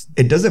legs.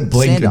 It doesn't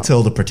blink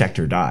until the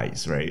Protector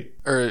dies, right?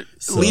 Or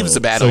leaves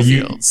the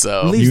battlefield.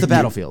 Leaves the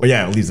battlefield.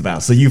 Yeah, it leaves the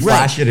battle. So you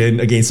flash it in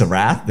against a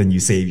Wrath, then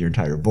you save your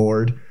entire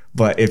board.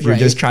 But if you're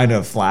just trying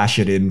to flash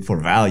it in for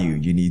value,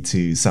 you need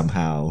to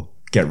somehow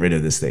get rid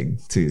of this thing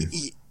to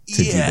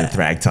do the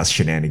Thragtusk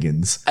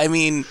shenanigans. I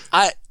mean,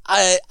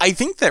 I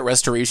think that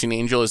Restoration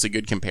Angel is a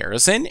good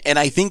comparison, and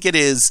I think it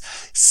is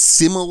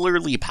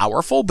similarly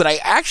powerful, but I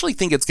actually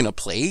think it's going to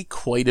play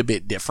quite a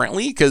bit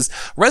differently, because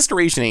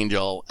Restoration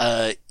Angel,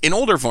 in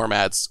older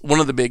formats, one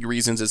of the big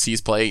reasons it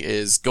sees play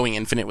is going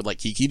infinite with like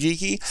Kiki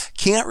Jiki.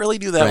 Can't really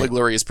do that with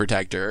Glorious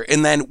Protector.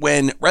 And then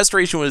when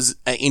Restoration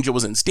Angel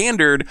was in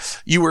Standard,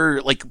 you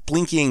were like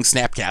blinking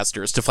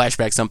Snapcasters to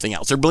flashback something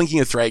else, or blinking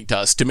a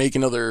Thragtusk to make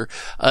another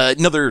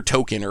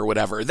token or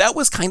whatever. That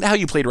was kind of how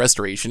you played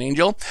Restoration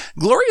Angel.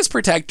 Glorious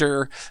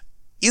Protector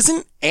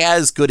isn't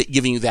as good at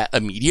giving you that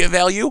immediate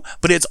value,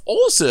 but it's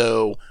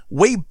also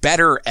way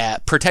better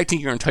at protecting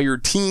your entire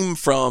team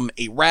from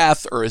a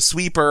Wrath or a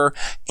Sweeper.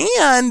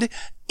 And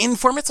in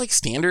formats like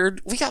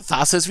Standard, we got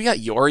Thassa's, we got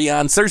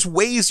Yorions. There's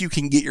ways you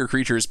can get your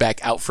creatures back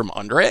out from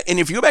under it. And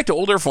if you go back to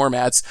older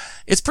formats,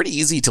 it's pretty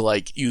easy to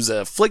like use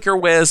a Flicker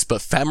Wisp,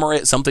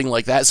 Ephemerate, something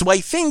like that. So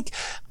I think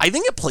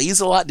it plays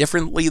a lot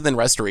differently than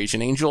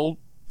Restoration Angel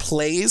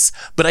plays,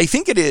 but I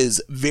think it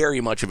is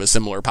very much of a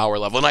similar power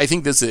level, and I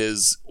think this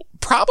is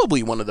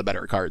probably one of the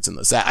better cards in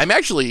the set.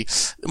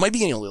 It might be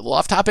getting a little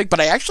off topic,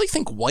 but I actually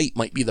think white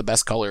might be the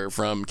best color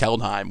from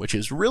Kaldheim, which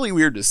is really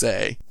weird to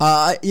say.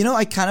 I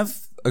kind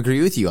of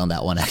agree with you on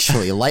that one,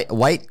 actually. White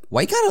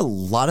got a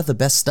lot of the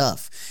best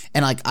stuff,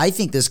 and like I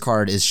think this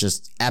card is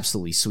just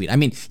absolutely sweet. I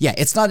mean, yeah,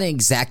 it's not an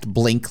exact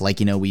blink, like,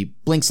 you know, we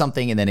blink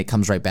something and then it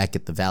comes right back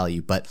at the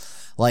value, but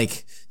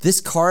like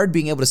this card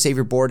being able to save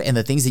your board and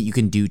the things that you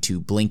can do to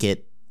blink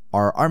it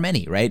are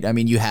many, right? I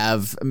mean, you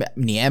have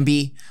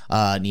Niambi.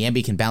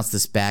 Niambi can bounce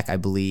this back, I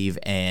believe,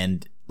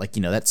 and like,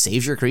 you know, that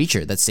saves your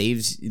creature.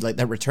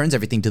 That returns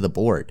everything to the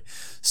board.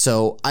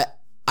 So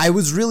I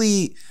was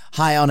really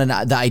high on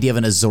the idea of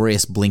an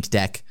Azorius blink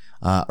deck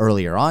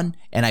earlier on,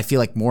 and I feel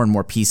like more and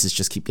more pieces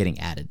just keep getting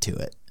added to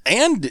it.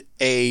 And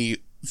a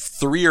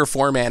 3 or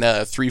 4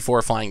 mana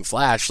 3/4 flying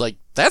flash, like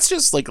that's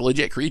just like a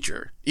legit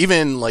creature.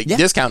 Even like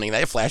discounting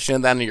that, flashing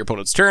that on your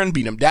opponent's turn,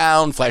 beat him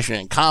down, flashing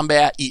it in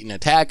combat, eat an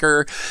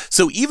attacker.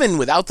 So even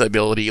without the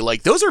ability,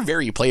 like those are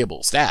very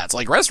playable stats.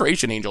 Like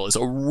Restoration Angel is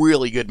a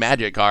really good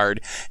Magic card,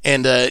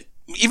 and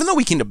even though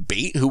we can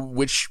debate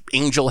which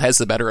angel has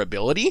the better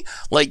ability,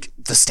 like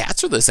the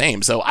stats are the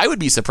same. So I would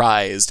be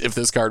surprised if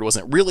this card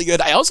wasn't really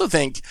good. I also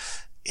think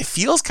it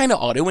feels kind of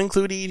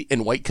auto-included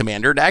in white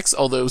commander decks,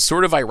 although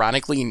sort of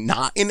ironically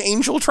not in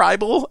angel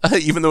tribal,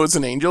 even though it's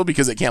an angel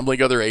because it can't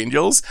blink other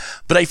angels.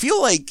 But I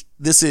feel like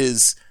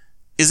is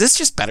this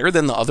just better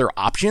than the other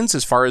options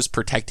as far as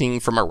protecting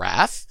from a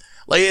Wrath?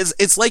 Like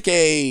it's like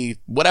a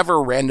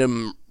whatever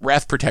random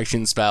wrath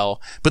protection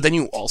spell, but then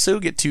you also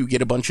get to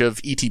get a bunch of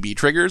ETB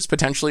triggers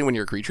potentially when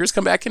your creatures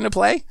come back into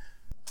play.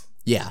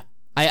 Yeah.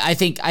 I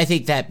think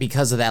that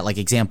because of that, like,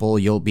 example,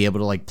 you'll be able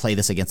to, like, play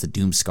this against a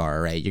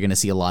Doomscar, right? You're going to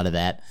see a lot of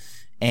that.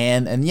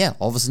 And yeah,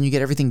 all of a sudden you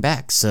get everything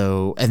back.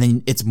 So, and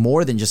then it's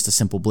more than just a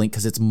simple blink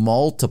because it's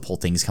multiple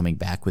things coming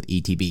back with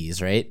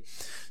ETBs, right?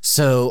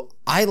 So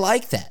I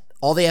like that.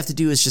 All they have to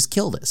do is just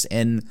kill this.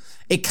 And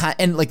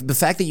like the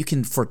fact that you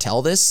can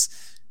foretell this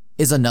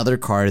is another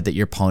card that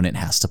your opponent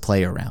has to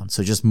play around.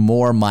 So just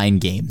more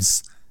mind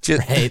games,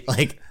 right?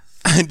 Like,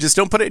 just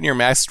don't put it in your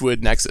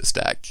Mastwood Nexus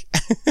deck.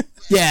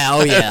 Yeah,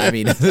 oh yeah. I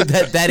mean,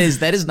 that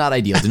is not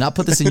ideal. Do not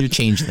put this in your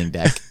Changeling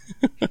deck.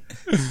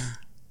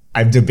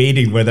 I'm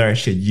debating whether I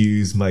should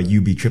use my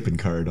UB Trippin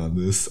card on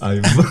this.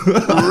 I'm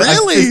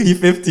really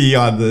 50-50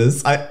 on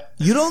this.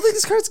 You don't think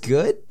this card's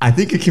good? I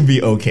think it can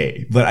be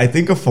okay, but I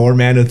think a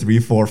 4-mana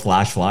 3/4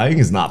 flash flying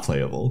is not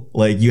playable.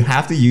 Like, you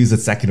have to use a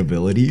second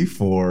ability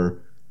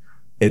for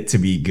it to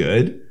be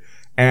good.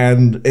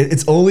 And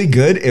it's only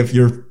good if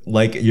you're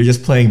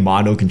just playing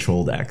mono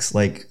control decks.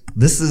 Like,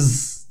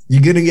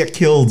 you're gonna get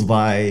killed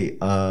by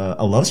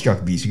a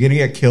Lovestruck Beast. You're gonna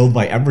get killed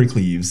by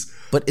Embercleaves.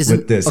 But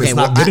isn't this? Okay? It's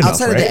Well, not good enough,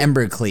 outside of right? the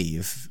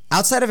Embercleave,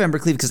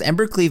 because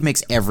Embercleave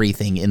makes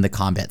everything in the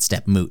combat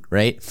step moot,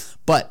 right?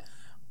 But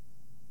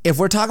if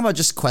we're talking about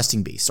just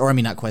Questing Beast, or I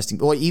mean not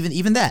Questing, or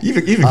even that,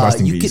 even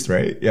Questing Beast,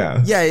 right?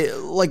 Yeah,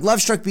 like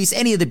Lovestruck Beast,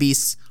 any of the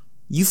beasts,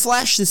 you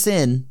flash this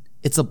in,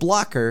 it's a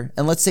blocker,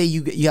 and let's say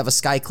you have a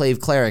Skyclave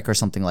Cleric or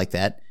something like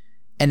that.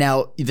 And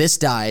now this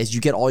dies,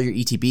 you get all your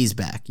ETBs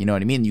back. You know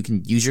what I mean? You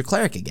can use your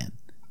cleric again.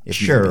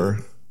 Sure.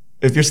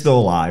 If you're still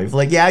alive.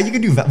 Like, yeah, you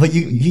can do that. Like,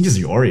 you can just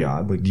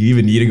Yorion. Like, do you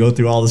even need to go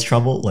through all this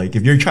trouble? Like,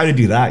 if you're trying to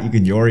do that, you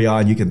can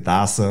Yorion, you can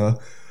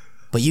Thassa.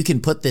 But you can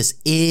put this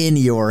in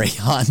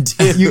Yorion,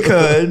 too.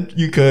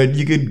 You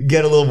could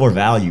get a little more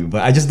value.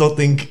 But I just don't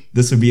think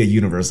this would be a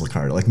universal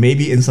card. Like,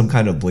 maybe in some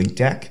kind of Blink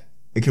deck,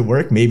 it could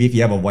work. Maybe if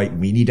you have a white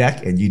weenie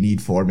deck and you need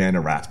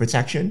 4-mana Wrath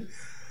Protection,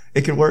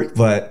 it could work.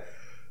 But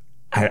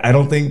I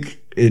don't think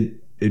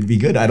it'd be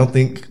good. I don't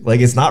think, like,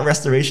 it's not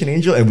Restoration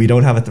Angel, and we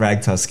don't have a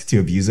Thragtusk to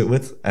abuse it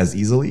with as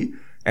easily.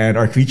 And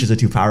our creatures are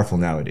too powerful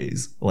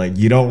nowadays. Like,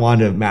 you don't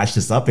want to match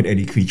this up in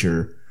any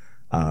creature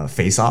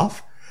face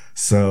off.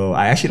 So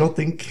I actually don't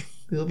think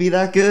it'll be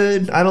that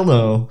good. I don't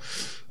know.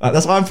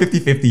 That's why I'm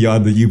 50-50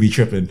 on the UB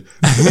Trippin.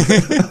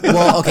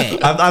 Well, okay.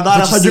 I'm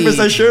not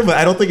 100% sure, but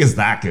I don't think it's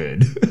that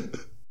good.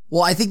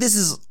 Well, I think this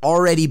is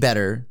already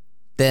better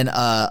than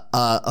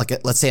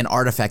let's say an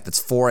artifact that's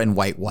 4 and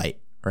white,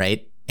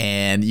 right?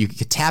 And you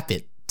could tap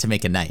it to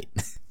make a knight.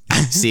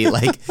 See,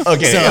 like,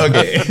 okay.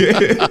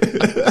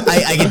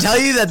 I can tell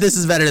you that this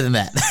is better than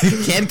that.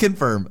 Can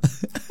confirm.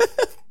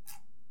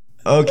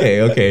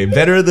 Okay.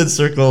 Better than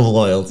Circle of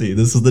Loyalty.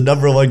 This is the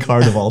 #1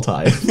 card of all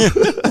time.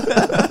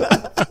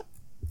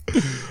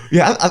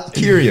 Yeah, I'm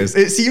curious.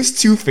 It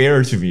seems too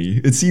fair to me.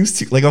 It seems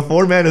too, like a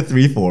 4-mana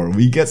 3/4.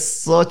 We get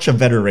such a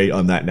better rate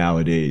on that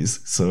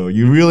nowadays. So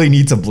you really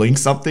need to blink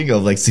something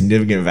of like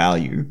significant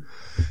value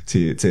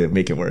to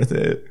make it worth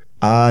it.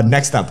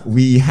 Next up,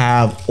 we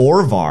have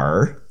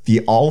Orvar, the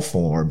All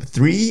Form,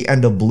 3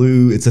 and a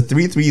blue. It's a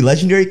 3/3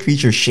 legendary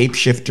creature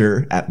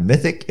shapeshifter at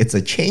Mythic. It's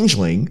a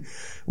changeling.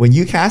 When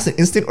you cast an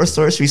instant or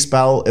sorcery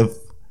spell, if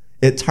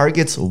it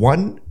targets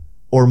one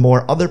or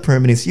more other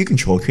permanents you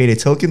control, create a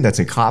token that's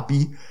a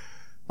copy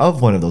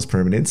of one of those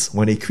permanents.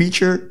 When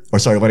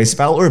a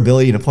spell or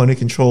ability an opponent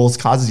controls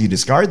causes you to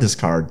discard this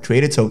card,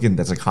 create a token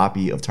that's a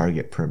copy of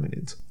target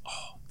permanent.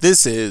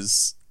 This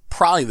is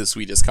probably the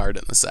sweetest card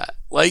in the set.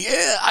 Like,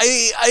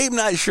 I'm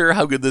not sure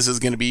how good this is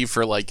going to be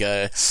for like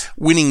a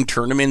winning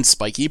tournament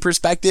spiky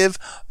perspective,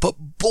 but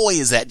boy,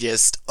 is that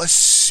just a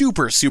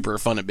super, super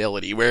fun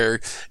ability where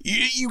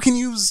you can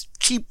use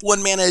cheap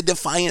 1-mana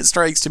Defiant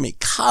Strikes to make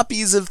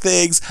copies of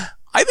things.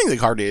 I think the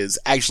card is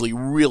actually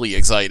really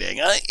exciting.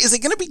 Is it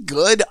going to be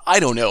good?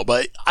 I don't know,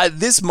 but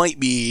this might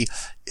be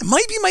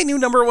my new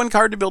 #1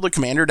 card to build a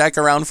commander deck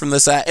around from the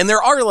set. And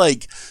there are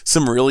like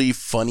some really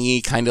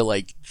funny kind of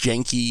like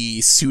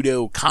janky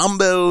pseudo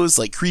combos,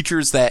 like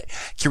creatures that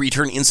can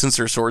return instants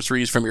or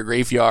sorceries from your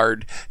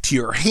graveyard to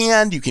your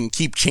hand. You can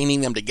keep chaining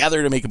them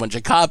together to make a bunch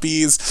of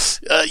copies.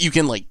 You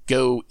can like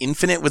go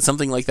infinite with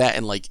something like that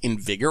and like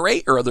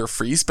invigorate or other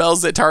free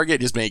spells that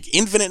target just make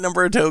infinite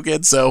number of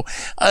tokens. So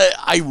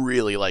I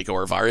really like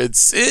Orvar.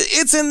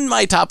 It's in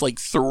my top like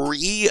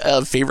 3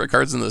 of favorite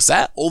cards in the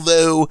set,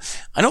 although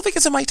I don't think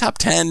it's in my top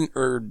 10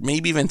 or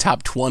maybe even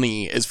top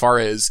 20 as far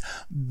as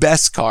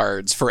best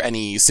cards for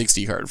any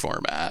 60 card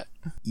format.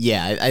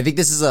 Yeah, I think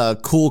this is a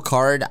cool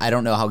card. I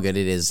don't know how good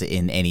it is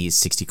in any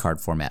 60 card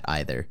format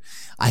either.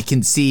 I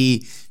can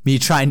see me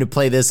trying to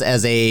play this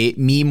as a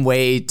meme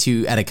way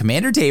to, at a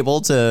commander table,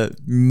 to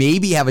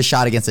maybe have a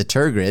shot against a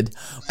Turgid,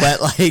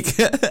 but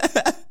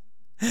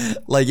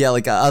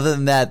other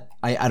than that,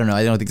 I don't know.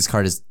 I don't think this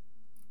card is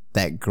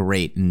that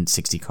great in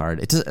 60 card.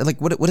 It does, like,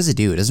 what does it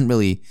do? It doesn't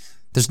really,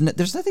 there's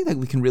nothing that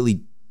we can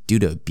really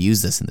do to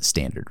abuse this in the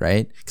standard,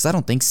 right? Because I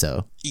don't think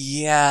so.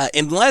 Yeah,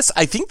 unless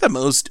I think the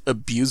most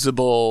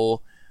abusable.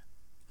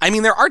 I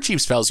mean, there are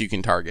cheap spells you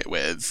can target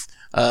with.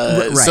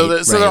 So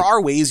there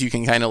are ways you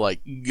can kind of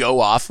like go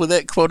off with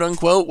it, quote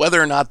unquote.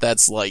 Whether or not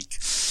that's like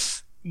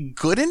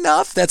good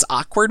enough, that's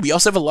awkward. We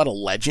also have a lot of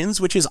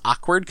legends, which is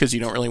awkward because you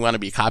don't really want to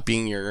be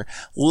copying your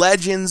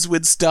legends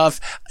with stuff.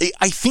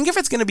 I think if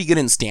it's going to be good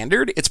in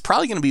standard, it's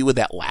probably going to be with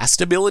that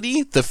last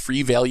ability, the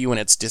free value when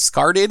it's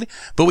discarded.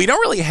 But we don't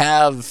really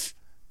have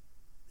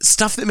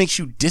stuff that makes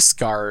you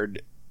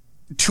discard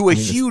to a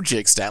huge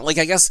extent. Like,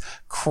 I guess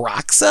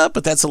Kroxa,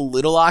 but that's a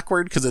little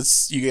awkward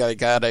because you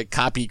gotta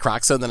copy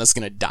Kroxa, then it's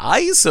gonna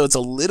die, so it's a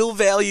little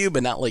value,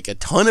 but not like a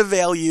ton of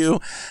value.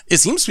 It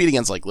seems sweet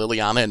against like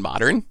Liliana in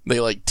Modern. They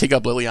like take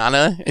up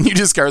Liliana, and you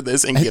discard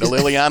this and get a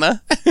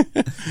Liliana.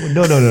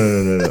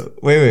 No.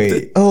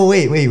 Wait. Oh,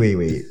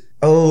 wait.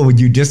 Oh,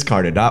 you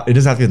discard it. It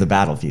doesn't have to be in the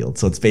battlefield,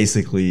 so it's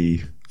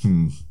basically,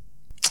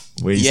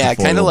 yeah,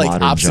 kind of like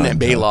Obstinate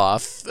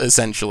Baloth,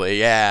 essentially.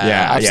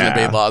 Yeah, Obstinate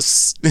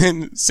Baloth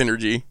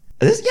synergy.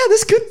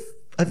 This could.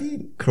 I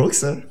mean,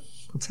 Kroxa.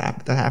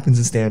 That happens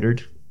in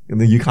standard, and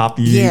then you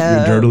copy your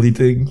dirtly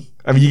thing.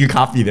 I mean, you can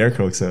copy their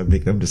Kroxa and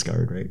make them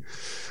discard, right?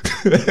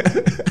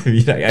 I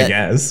mean, I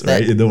guess,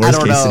 right? In the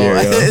worst case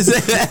scenario.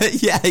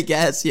 Yeah, I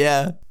guess.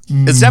 Yeah.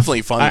 It's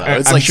definitely fun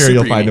though. I'm sure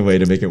you'll find a way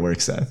to make it work,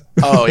 Seth.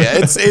 Oh yeah,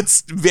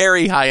 it's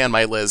very high on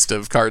my list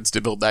of cards to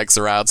build decks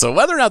around. So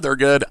whether or not they're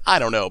good, I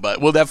don't know, but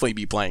we'll definitely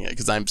be playing it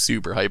because I'm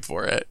super hyped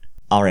for it.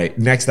 All right,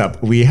 next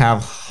up we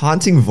have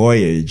Haunting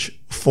Voyage.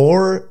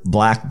 4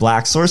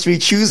 black sorcery.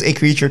 Choose a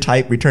creature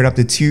type. Return up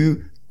to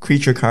 2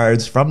 creature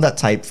cards from that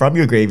type from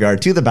your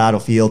graveyard to the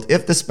battlefield.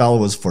 If the spell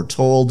was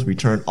foretold,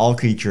 return all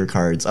creature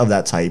cards of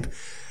that type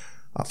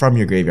from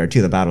your graveyard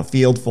to the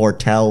battlefield.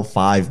 Foretell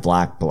 5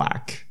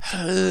 black.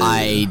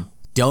 I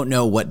don't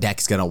know what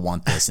deck's gonna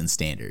want this in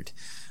standard.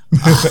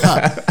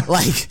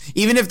 Like,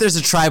 even if there's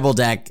a tribal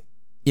deck,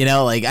 you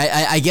know, like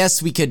I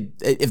guess we could,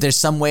 if there's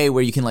some way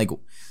where you can like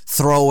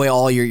throw away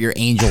all your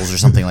angels or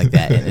something like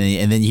that,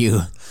 and then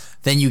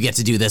you get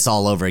to do this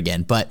all over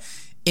again. But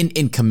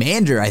in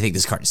Commander, I think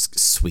this card is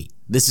sweet.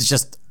 This is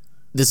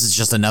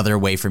just another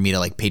way for me to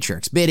like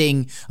Patriarch's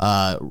Bidding,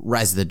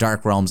 Rise of the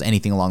Dark Realms,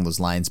 anything along those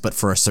lines, but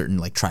for a certain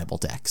like tribal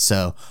deck.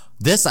 So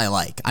this I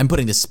like. I'm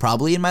putting this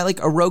probably in my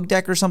like a rogue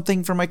deck or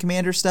something for my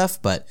Commander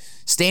stuff, but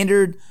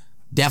standard,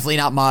 definitely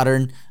not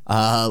Modern.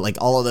 Like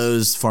all of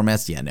those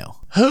formats, yeah, no.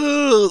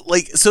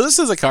 So this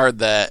is a card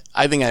that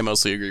I think I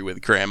mostly agree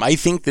with Krim. I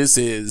think this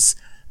is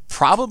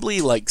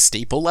probably like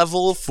staple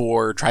level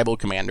for tribal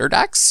commander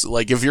decks.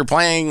 Like if you're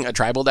playing a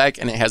tribal deck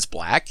and it has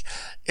black,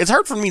 it's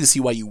hard for me to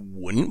see why you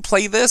wouldn't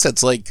play this.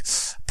 It's like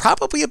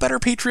probably a better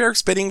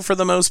Patriarch's Bidding for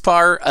the most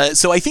part.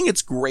 So I think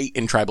it's great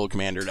in tribal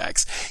commander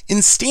decks.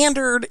 In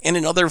standard and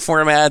in other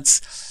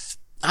formats,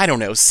 I don't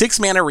know, 6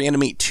 mana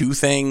reanimate 2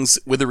 things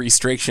with a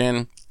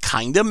restriction.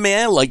 Kind of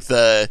meh, like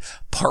the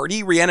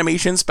party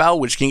reanimation spell,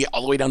 which can get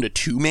all the way down to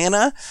 2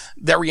 mana,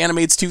 that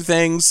reanimates 2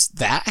 things.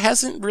 That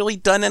hasn't really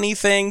done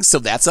anything, so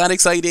that's not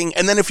exciting.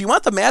 And then if you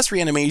want the mass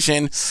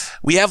reanimation,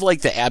 we have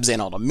like the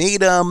Abzan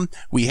Ultimatum,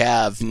 we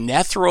have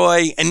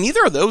Nethroi, and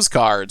neither of those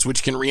cards,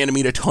 which can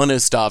reanimate a ton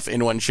of stuff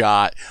in one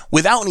shot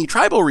without any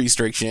tribal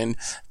restriction,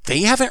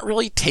 they haven't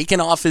really taken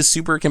off as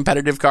super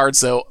competitive cards.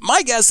 So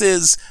my guess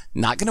is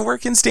not going to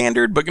work in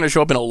standard, but going to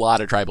show up in a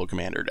lot of tribal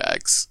commander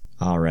decks.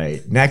 All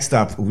right. Next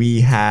up,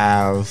 we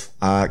have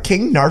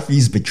King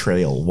Narfi's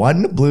Betrayal.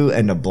 1 blue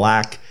and a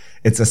black.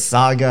 It's a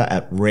saga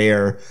at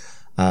rare.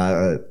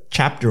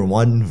 Chapter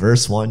 1,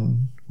 verse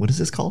 1. What is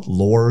this called?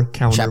 Lore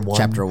counter 1?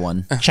 Chapter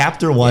 1.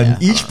 Chapter 1. Yeah.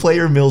 Each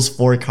player mills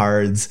 4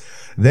 cards.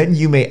 Then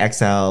you may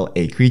exile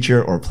a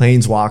creature or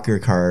planeswalker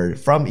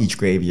card from each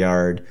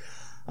graveyard.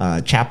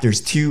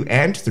 Chapters 2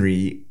 and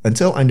 3.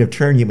 Until end of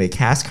turn, you may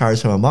cast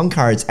cards from among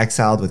cards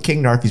exiled with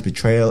King Narfi's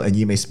Betrayal, and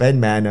you may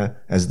spend mana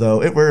as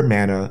though it were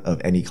mana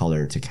of any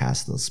color to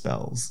cast those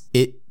spells.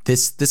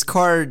 This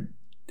card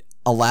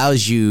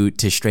allows you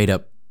to straight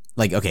up,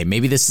 like, okay,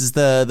 maybe this is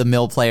the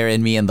mill player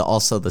in me and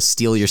also the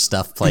steal your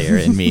stuff player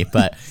in me,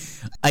 but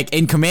like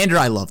in Commander,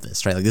 I love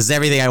this, right? Like this is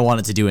everything I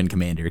wanted to do in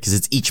Commander because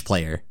it's each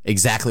player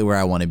exactly where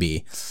I want to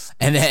be.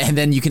 And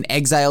then you can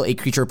exile a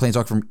creature or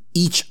planeswalker from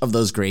each of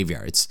those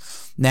graveyards.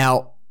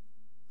 Now,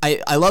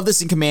 I love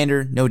this in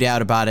Commander, no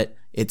doubt about it.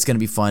 It's going to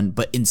be fun,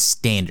 but in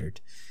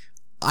Standard,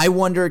 I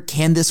wonder,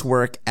 can this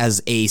work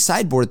as a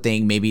sideboard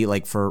thing, maybe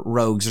like for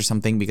rogues or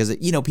something? Because,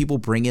 you know, people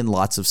bring in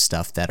lots of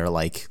stuff that are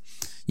like,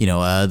 you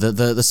know,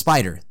 the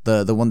spider,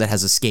 the one that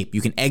has escape.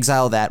 You can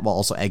exile that while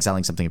also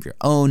exiling something of your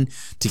own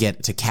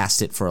to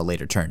cast it for a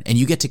later turn. And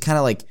you get to kind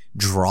of like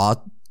draw,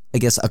 I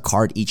guess, a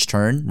card each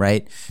turn,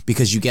 right?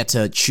 Because you get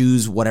to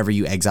choose whatever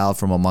you exile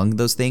from among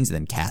those things and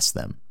then cast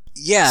them.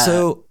 Yeah.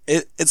 So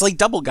it's like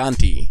double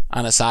Gonti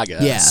on a saga,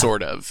 yeah,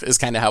 sort of, is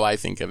kind of how I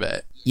think of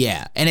it.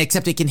 Yeah. And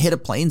except it can hit a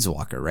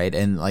planeswalker, right?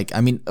 And like, I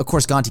mean, of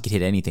course, Gonti can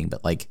hit anything,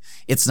 but like,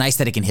 it's nice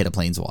that it can hit a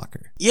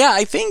planeswalker. Yeah,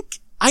 I think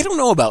I don't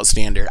know about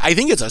standard. I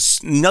think it's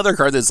another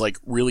card that's like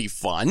really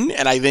fun,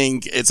 and I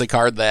think it's a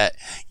card that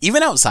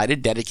even outside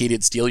of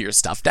dedicated steal your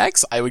stuff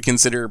decks, I would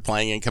consider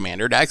playing in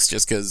commander decks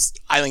just because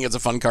I think it's a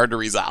fun card to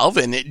resolve,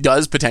 and it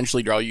does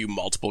potentially draw you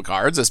multiple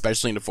cards,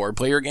 especially in a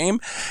 4-player game.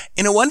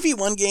 In a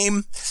 1v1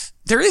 game,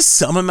 there is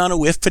some amount of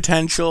whiff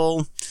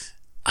potential.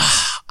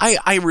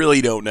 I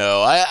really don't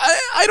know.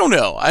 I don't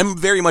know. I'm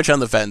very much on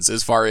the fence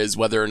as far as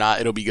whether or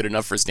not it'll be good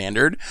enough for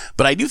standard,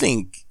 but I do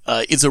think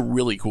it's a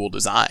really cool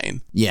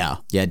design. Yeah,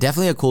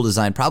 definitely a cool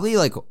design. Probably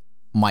like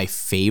my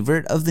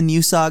favorite of the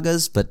new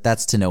sagas, but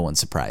that's to no one's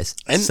surprise.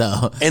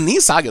 And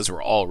these sagas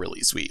were all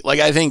really sweet. Like,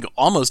 I think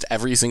almost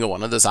every single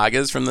one of the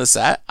sagas from this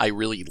set I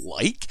really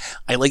like.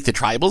 I like the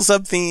tribal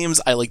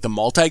sub-themes. I like the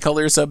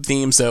multicolor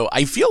sub-themes. So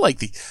I feel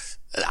like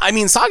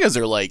sagas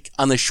are like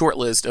on the short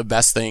list of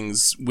best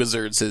things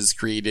Wizards has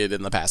created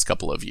in the past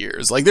couple of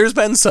years. Like, there's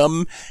been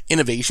some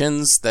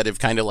innovations that have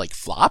kind of like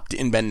flopped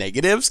and been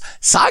negatives.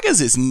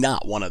 Sagas is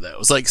not one of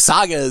those. Like,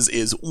 Sagas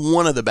is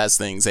one of the best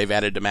things they've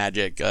added to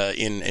Magic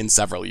in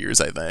several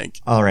years, I think.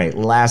 All right,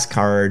 last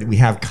card. We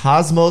have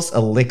Cosmos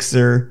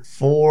Elixir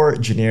for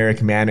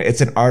generic mana.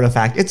 It's an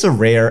artifact. It's a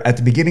rare. At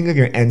the beginning of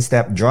your end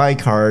step, draw a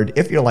card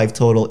if your life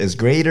total is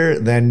greater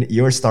than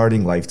your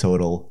starting life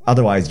total.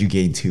 Otherwise, you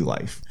gain 2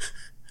 life.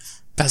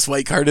 Best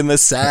white card in the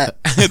set.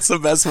 It's the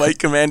best white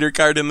commander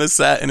card in the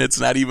set, and it's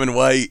not even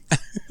white.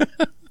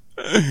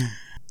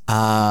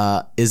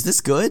 Is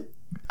this good?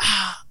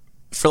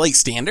 For like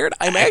standard?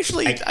 I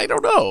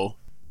don't know.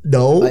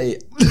 No.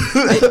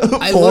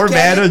 I 4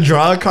 mana,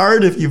 draw a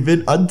card if you've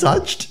been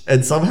untouched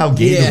and somehow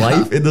gain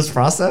life in this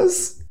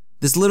process?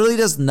 This literally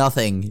does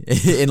nothing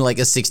in like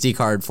a 60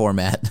 card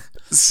format.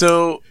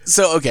 So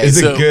okay. Is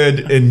it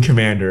good in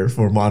Commander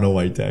for mono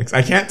white decks?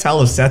 I can't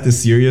tell if Seth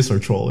is serious or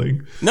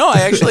trolling. No,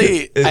 I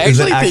actually is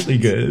it actually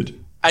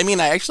good? I mean,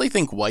 I actually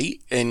think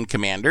white in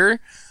Commander,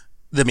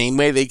 the main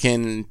way they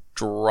can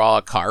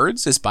draw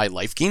cards is by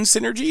life gain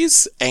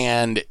synergies,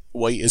 and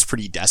white is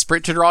pretty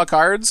desperate to draw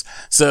cards.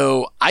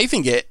 So I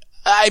think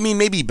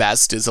maybe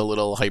best is a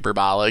little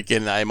hyperbolic,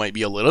 and I might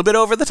be a little bit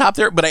over the top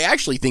there, but I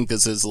actually think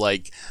this is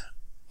like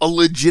a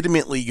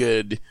legitimately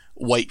good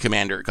white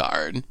commander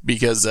card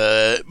because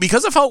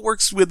of how it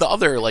works with the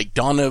other, like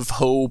Dawn of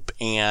Hope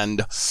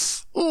and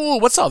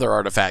what's the other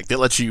artifact that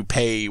lets you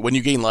pay when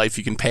you gain life?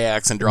 You can pay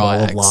X and draw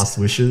X. Lost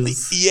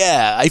Wishes.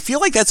 Yeah, I feel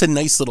like that's a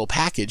nice little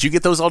package. You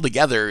get those all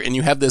together, and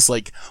you have this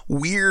like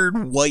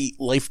weird white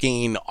life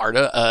gain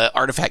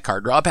artifact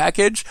card draw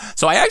package.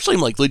 So I actually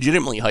am like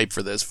legitimately hyped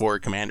for this for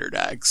commander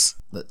decks.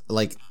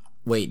 Like,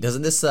 wait,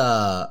 doesn't this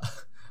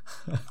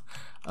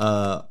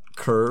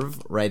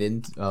curve right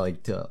into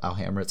to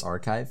Alhammarret's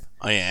Archive?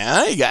 Oh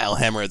yeah, you got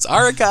Alhammarret's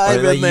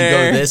Archive in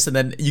there.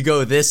 You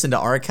go this into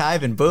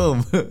Archive, and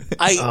boom.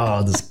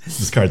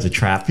 This card's a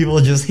trap. People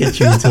just hit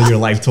you until your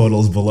life total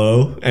is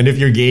below, and if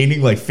you're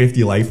gaining like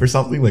 50 life or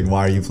something, like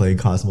why are you playing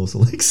Cosmos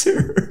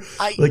Elixir?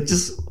 You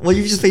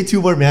just pay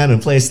 2 more mana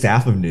and play a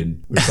Staff of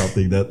Nin or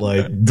something that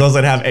like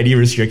doesn't have any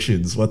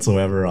restrictions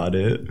whatsoever on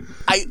it.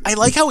 I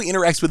like how it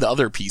interacts with the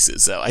other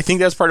pieces, though. I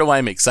think that's part of why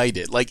I'm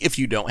excited. Like, if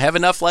you don't have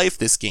enough life,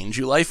 this gains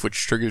you life,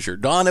 which triggers your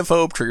Dawn of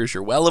Hope, triggers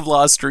your Well of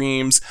Lost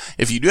Dreams.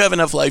 If you do have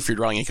enough life, you're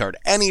drawing a card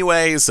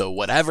anyway, so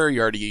whatever,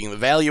 you're already getting the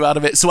value out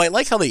of it. So I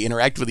like how they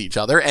interact with each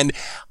other, and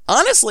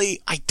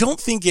honestly, I don't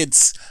think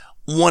it's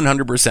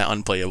 100%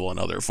 unplayable in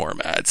other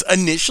formats.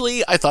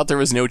 Initially, I thought there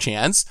was no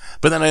chance,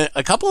 but then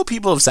a couple of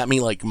people have sent me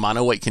like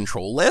mono white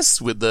control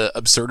lists with the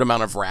absurd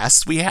amount of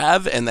Wraths we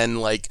have, and then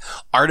like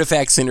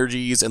artifact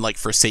synergies and like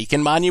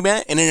Forsaken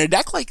Monument, and in a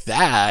deck like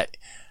that,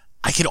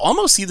 I could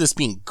almost see this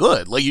being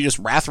good. Like, you just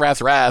wrath,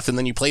 and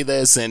then you play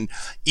this and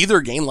either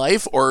gain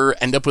life or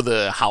end up with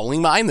a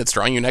Howling Mine that's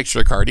drawing you an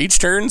extra card each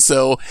turn.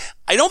 So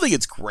I don't think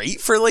it's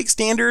great for like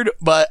standard,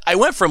 but I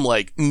went from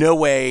like, no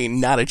way,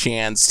 not a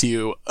chance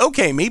to,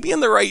 okay, maybe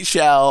in the right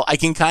shell, I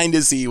can kind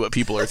of see what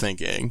people are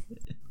thinking.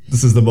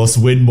 This is the most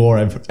win more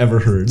I've ever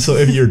heard. So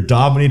if you're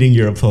dominating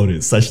your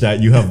opponent such that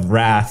you have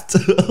wrathed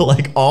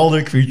like all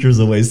their creatures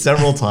away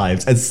several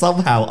times and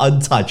somehow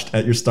untouched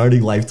at your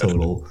starting life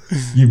total,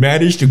 you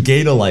manage to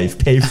gain a life,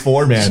 pay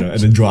 4 mana,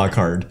 and then draw a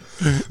card.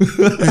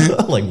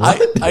 Like,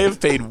 what? I have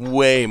paid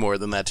way more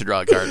than that to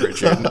draw a card,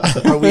 Richard.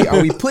 Are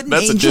we putting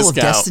Angel of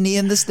Destiny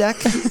in this deck?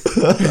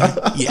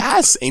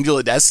 Yes, Angel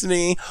of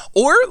Destiny.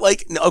 Or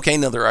like, okay,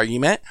 another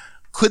argument.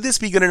 Could this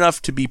be good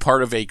enough to be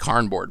part of a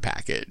Karn board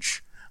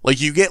package? Like,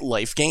 you get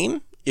life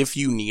gain if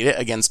you need it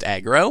against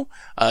aggro,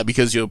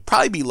 because you'll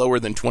probably be lower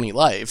than 20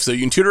 life. So you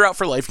can tutor out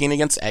for life gain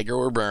against aggro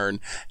or burn.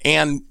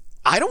 And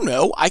I don't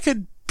know, I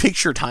could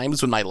picture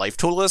times when my life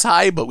total is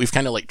high, but we've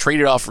kind of like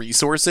traded off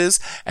resources.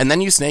 And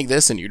then you snag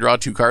this and you draw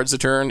 2 cards a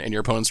turn and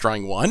your opponent's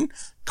drawing 1.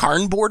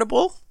 Karn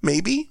boardable,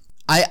 maybe?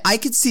 I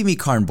could see me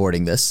Karn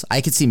boarding this.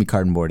 I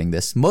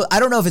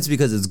don't know if it's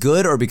because it's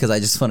good or because I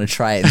just want to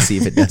try it and see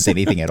if it does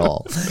anything at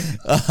all.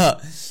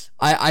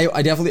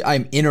 I definitely,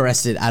 I'm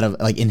interested out of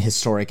like in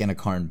historic and a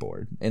Karn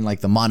board and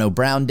like the mono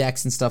brown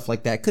decks and stuff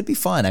like that could be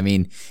fun. I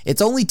mean,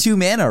 it's only 2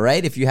 mana,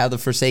 right? If you have the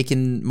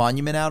Forsaken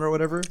Monument out or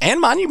whatever. And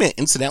Monument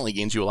incidentally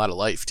gains you a lot of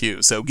life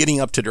too. So getting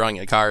up to drawing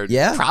a card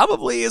Yeah.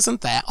 probably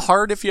isn't that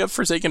hard if you have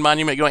Forsaken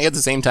Monument going. At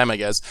the same time, I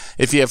guess,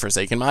 if you have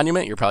Forsaken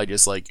Monument, you're probably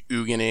just like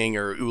Uganing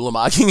or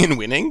Ulamoging and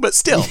winning, but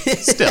still.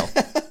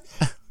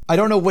 I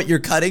don't know what you're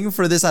cutting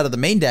for this out of the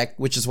main deck,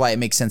 which is why it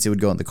makes sense it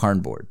would go on the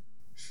Karn board.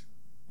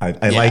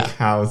 I like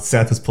how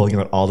Seth is pulling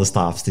out all the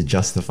stops to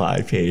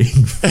justify paying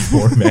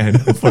 4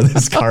 mana for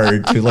this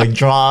card to like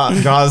draw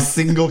a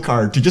single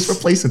card to just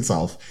replace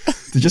itself.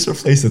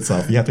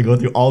 You have to go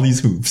through all these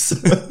hoops.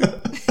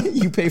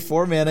 You pay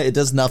 4 mana, it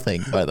does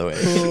nothing, by the way.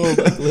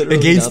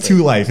 It gains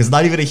 2 life. It's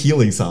not even a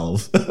healing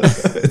salve.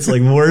 It's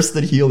like worse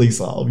than healing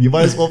salve. You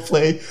might as well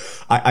play.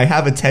 I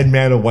have a 10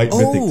 mana white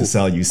mythic to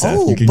sell you,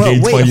 Seth. You can gain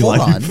 20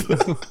 life.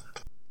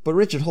 But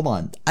Richard, hold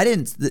on.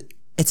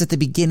 It's at the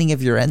beginning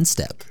of your end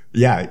step.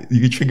 Yeah,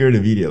 you can trigger it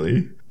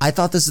immediately. I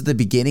thought this is the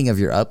beginning of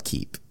your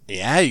upkeep.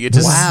 Yeah, you get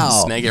to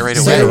snag it right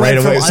So away. it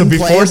went from So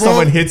before unplayable-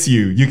 someone hits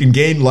you, you can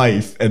gain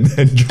life and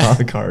then draw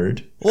a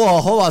card.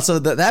 Well, hold on. So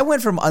that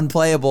went from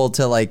unplayable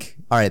to like,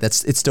 all right,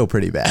 it's still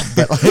pretty bad.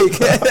 But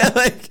like,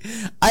 like,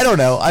 I don't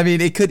know. I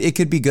mean, it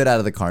could be good out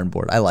of the Karn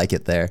board. I like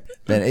it there.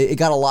 Then it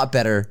got a lot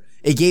better.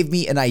 It gave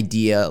me an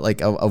idea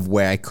like of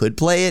where I could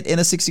play it in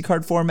a 60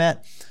 card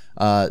format.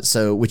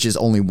 So which is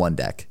only 1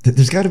 deck.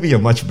 There's got to be a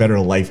much better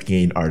life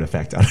gain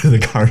artifact out of the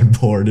card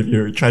board if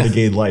you're trying to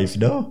gain life,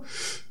 no?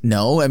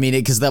 No, I mean,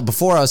 because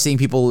before I was seeing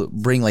people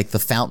bring like the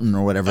fountain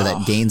or whatever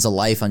that gains a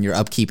life on your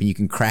upkeep and you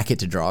can crack it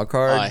to draw a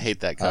card. Oh, I hate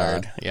that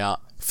card. Yeah.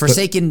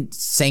 Forsaken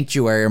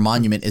Sanctuary or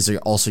Monument is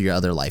also your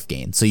other life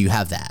gain, so you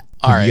have that.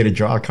 All right. You get to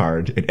draw a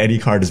card, and any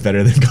card is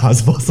better than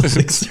Cosmos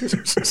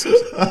Elixir.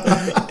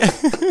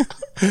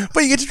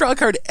 But you get to draw a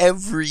card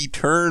every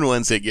turn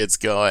once it gets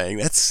going.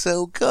 That's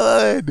so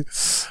good.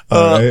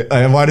 All right.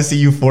 I want to see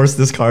you force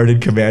this card in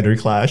Commander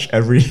Clash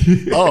every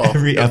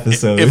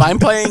episode. If I'm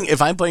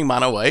playing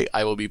mono white,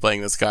 I will be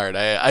playing this card.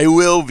 I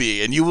will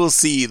be, and you will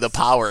see the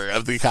power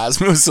of the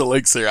Cosmos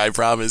Elixir. I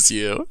promise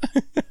you.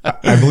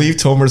 I believe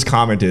Tomer's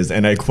comment is,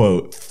 and I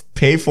quote,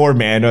 "Pay 4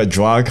 mana,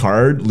 draw a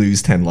card,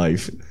 lose 10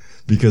 life."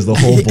 Because the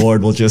whole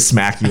board will just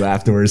smack you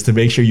afterwards to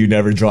make sure you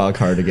never draw a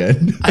card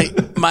again.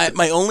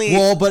 My only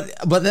Well,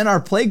 but then our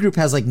play group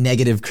has like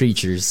negative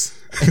creatures.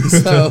 And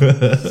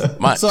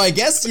so I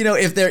guess,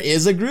 if there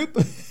is a group.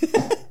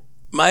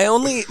 My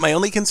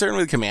only concern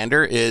with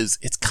Commander is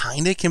it's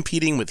kind of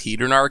competing with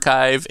Hedron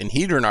Archive, and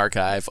Hedron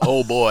Archive,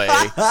 oh boy.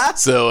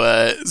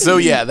 So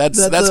yeah, that's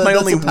my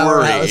only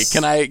worry.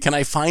 Can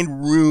I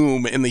find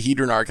room in the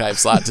Hedron Archive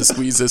slot to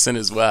squeeze this in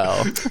as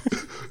well?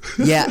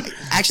 Yeah,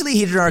 actually,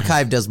 Hedron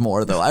Archive does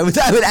more though. I would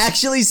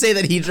actually say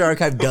that Hedron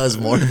Archive does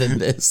more than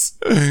this.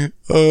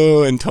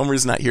 Oh, and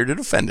Tomer's not here to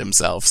defend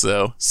himself,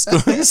 so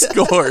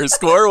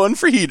score one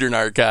for Hedron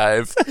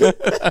Archive.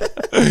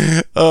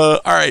 All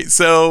right,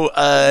 so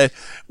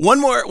one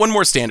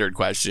more standard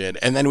question,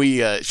 and then we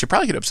should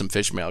probably hit up some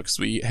fish mail because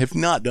we have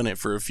not done it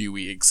for a few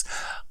weeks.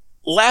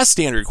 Last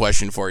standard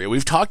question for you.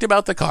 We've talked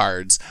about the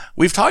cards.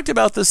 We've talked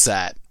about the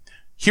set.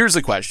 Here's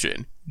a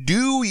question.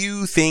 Do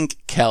you think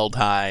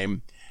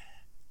Kaldheim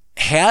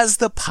has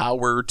the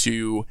power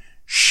to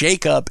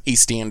shake up a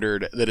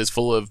standard that is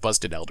full of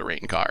busted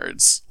Eldraine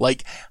cards?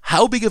 Like,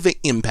 how big of an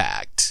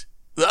impact?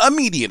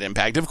 Immediate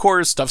impact. Of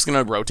course, stuff's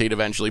going to rotate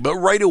eventually, but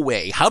right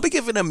away, how big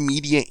of an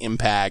immediate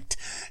impact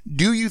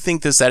do you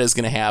think this set is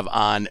going to have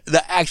on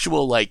the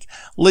actual, like,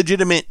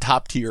 legitimate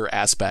top-tier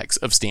aspects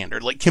of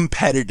standard, like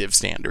competitive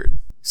standard?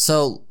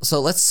 So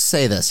let's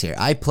say this here.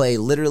 I play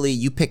literally,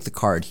 you pick the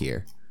card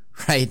here,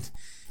 right?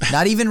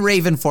 Not even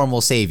Ravenform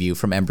will save you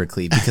from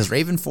Embercleave because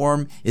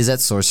Ravenform is at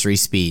sorcery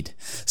speed.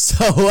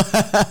 So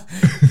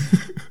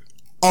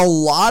a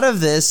lot of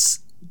this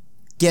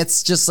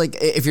gets just like,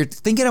 if you're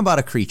thinking about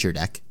a creature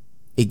deck,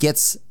 it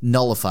gets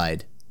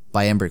nullified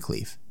by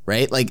Embercleave,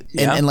 right? Like,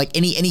 and like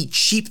any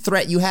cheap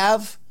threat you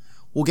have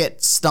will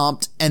get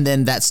stomped, and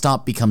then that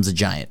stomp becomes a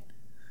giant.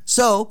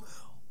 So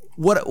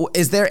what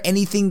is there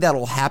anything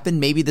that'll happen?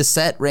 Maybe the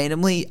set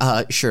randomly.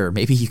 Sure.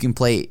 Maybe you can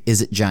play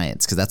Is It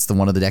Giants because that's the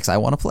one of the decks I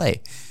want to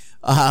play.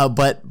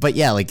 But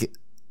yeah, like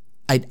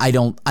I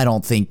don't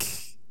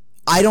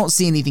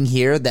see anything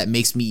here that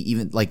makes me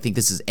even like think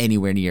this is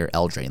anywhere near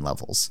Eldraine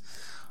levels.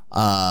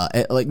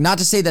 Like not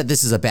to say that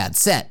this is a bad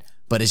set,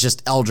 but it's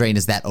just Eldraine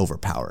is that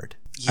overpowered.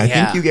 Yeah. I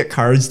think you get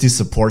cards to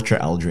support your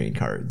Eldraine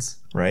cards,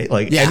 right?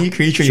 Like any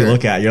creature you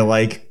look at, you're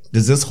like,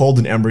 does this hold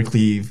an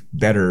Embercleave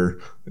better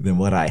than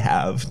what I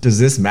have? Does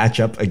this match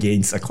up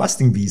against a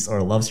Questing Beast or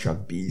a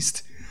Lovestruck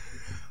Beast?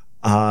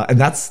 And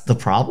that's the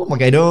problem.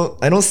 Like I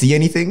don't see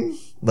anything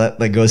that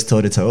goes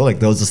toe to toe. Like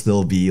those will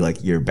still be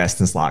like your best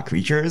in slot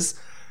creatures.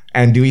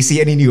 And do we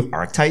see any new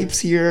archetypes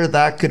here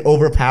that could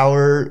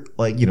overpower,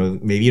 like,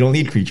 maybe you don't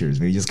need creatures,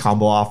 maybe just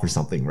combo off or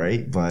something,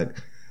 right? But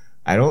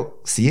I don't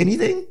see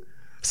anything.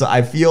 So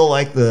I feel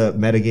like the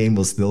metagame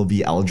will still be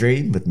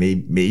Eldraine, but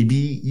maybe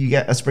you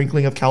get a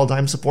sprinkling of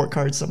Kaldheim support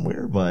cards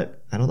somewhere,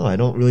 but I don't know. I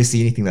don't really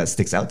see anything that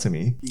sticks out to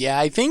me. Yeah,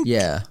 I think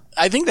Yeah.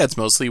 that's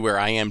mostly where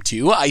I am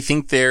too. I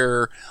think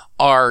there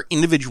are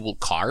individual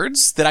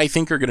cards that I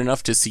think are good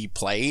enough to see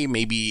play,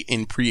 maybe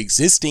in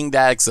pre-existing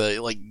decks,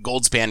 like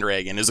Goldspan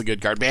Dragon is a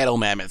good card. Battle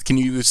Mammoth, can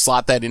you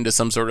slot that into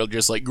some sort of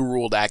just like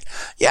Gruul deck?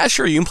 Yeah,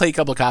 sure, you can play a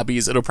couple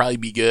copies, it'll probably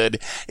be good.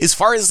 As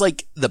far as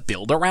like the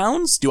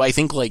build-arounds, do I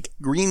think like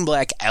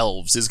Green-Black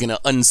Elves is gonna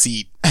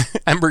unseat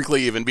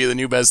Embercleave and be the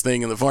new best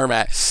thing in the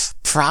format?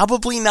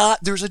 Probably not.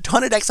 There's a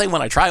ton of decks I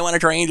want to try. I want to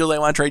try Angels, I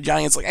want to try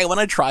Giants, like I want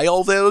to try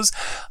all those,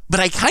 but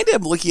I kind of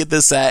am looking at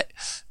this set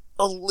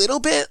a little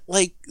bit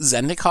like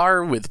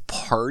Zendikar with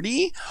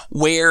Party,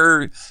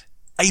 where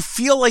I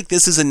feel like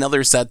this is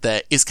another set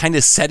that is kind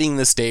of setting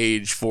the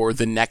stage for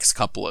the next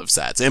couple of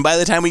sets. And by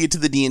the time we get to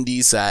the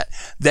D&D set,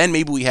 then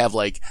maybe we have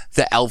like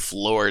the Elf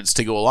Lords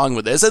to go along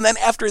with this. And then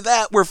after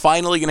that, we're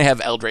finally going to have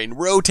Eldraine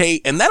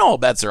rotate, and then all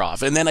bets are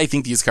off. And then I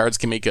think these cards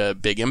can make a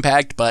big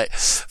impact. But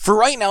for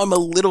right now, I'm a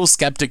little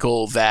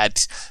skeptical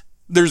that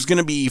there's going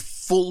to be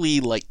fully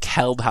like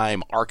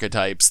Kaldheim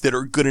archetypes that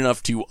are good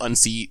enough to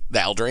unseat the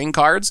Eldraine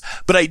cards.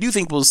 But I do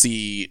think we'll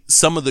see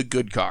some of the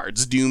good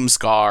cards, Doom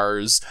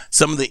Scars,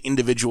 some of the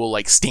individual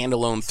like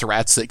standalone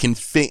threats that can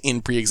fit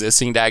in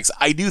pre-existing decks.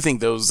 I do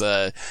think those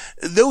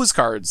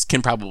cards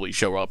can probably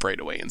show up right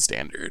away in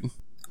Standard.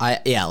 I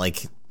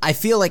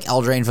feel like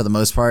Eldraine, for the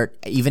most part,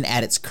 even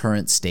at its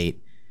current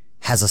state,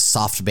 has a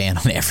soft ban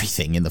on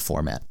everything in the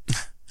format.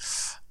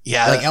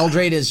 Yeah. Like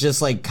Eldraine is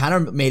just like kind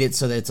of made it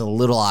so that it's a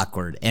little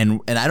awkward. And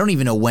I don't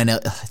even know when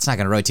it's not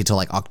going to rotate till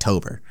like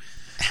October.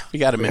 We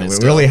got a minute.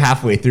 We're really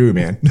halfway through,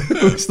 man.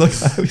 we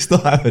still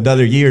have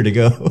another year to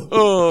go.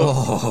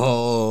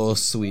 Oh,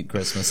 sweet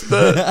Christmas.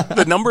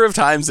 The number of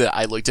times that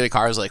I looked at a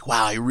card, I was like,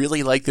 wow, I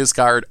really like this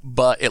card,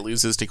 but it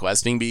loses to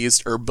Questing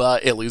Beast, or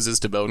but it loses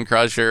to Bone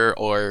Crusher,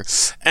 or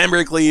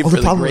Embercleave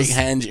for the Great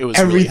Henge. It was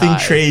everything really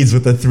high. trades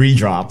with a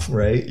 3-drop,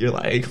 right? You're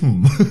like,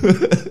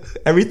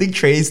 everything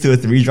trades to a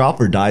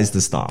 3-drop or dies to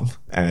Stomp.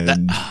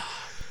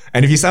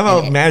 And if you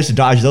somehow manage to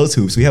dodge those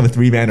hoops, we have a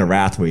 3-mana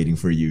Wrath waiting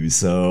for you.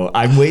 So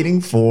I'm waiting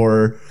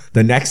for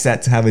the next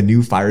set to have a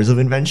new Fires of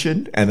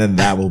Invention, and then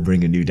that will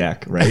bring a new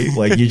deck, right?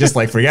 Like, you just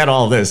like, forget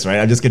all this, right?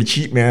 I'm just going to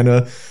cheat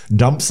mana,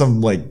 dump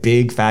some like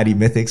big fatty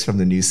mythics from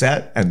the new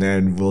set, and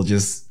then we'll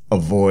just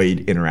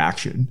avoid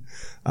interaction.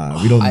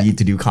 We don't need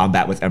to do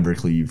combat with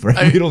Embercleave,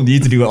 right? We don't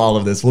need to do all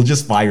of this. We'll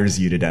just fires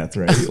you to death,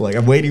 right? Like,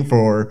 I'm waiting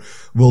for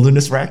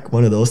Wilderness Wreck,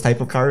 one of those type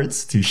of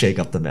cards, to shake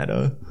up the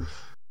meta.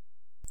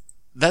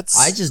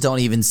 I just don't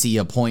even see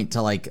a point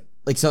to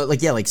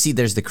see,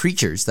 there's the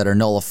creatures that are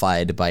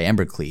nullified by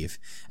Embercleave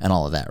and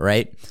all of that,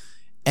 right?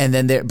 And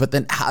then but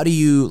then how do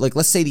you, like,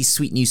 let's say these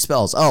sweet new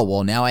spells. Oh,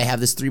 well, now I have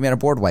this 3-mana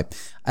board wipe.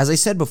 As I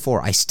said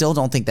before, I still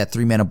don't think that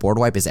 3-mana board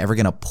wipe is ever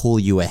going to pull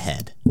you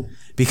ahead,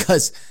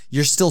 because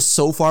you're still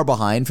so far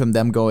behind from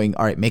them going,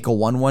 all right, make a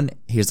 1/1,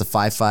 here's a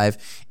 5/5.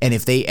 And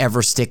if they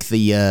ever stick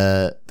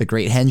the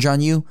Great Henge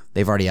on you,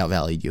 they've already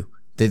outvalued you.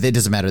 It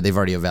doesn't matter. They've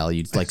already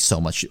valued like so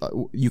much.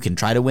 You can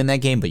try to win that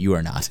game, but you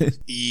are not.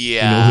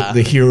 Yeah. You know,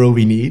 the hero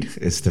we need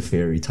is the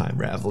Fairy Time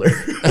Raveler.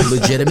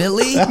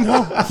 Legitimately?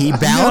 He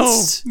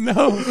bounced.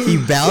 No. He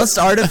bounced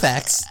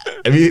artifacts.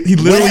 I mean, he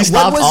literally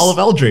stopped all of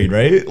Eldraine,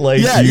 right? Like,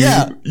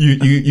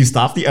 you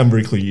stopped the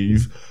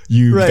Embercleave.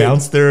 You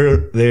bounce their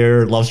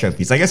Lovestruck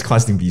Beast. I guess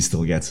Questing Beast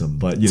still gets them,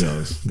 but you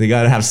know, they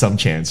gotta have some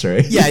chance,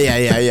 right?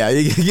 Yeah.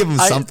 You give them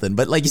something.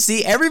 But like, you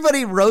see,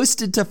 everybody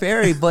roasted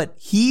Teferi, but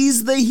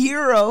he's the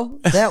hero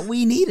that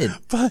we needed.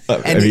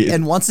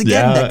 And once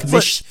again,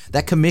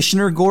 that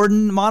Commissioner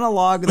Gordon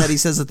monologue that he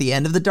says at the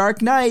end of The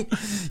Dark Knight,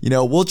 you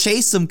know, we'll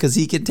chase him because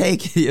he can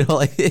take, you know,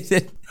 like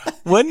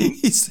Wouldn't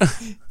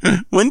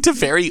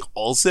Teferi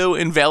also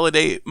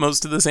invalidate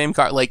most of the same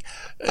card? Like,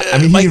 I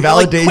mean, he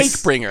invalidates like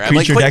Quakebringer.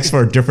 creature decks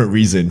for a different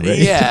reason, right?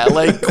 Yeah,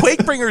 like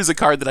Quakebringer is a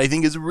card that I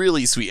think is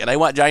really sweet, and I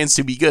want Giants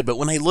to be good. But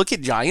when I look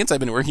at Giants, I've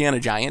been working on a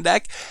Giant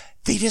deck.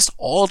 They just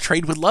all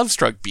trade with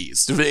Lovestruck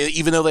Beast,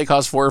 even though they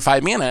cost 4 or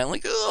 5 mana. I'm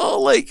like,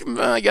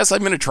 I guess I'm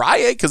going to try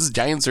it because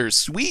Giants are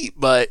sweet,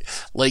 but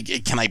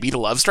like, can I beat a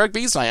Lovestruck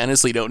Beast? I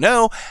honestly don't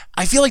know.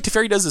 I feel like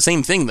Teferi does the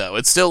same thing though.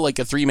 It's still like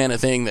a 3 mana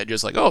thing that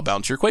just like, oh,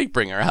 bounce your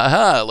Quakebringer.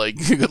 Haha. Like,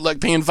 good luck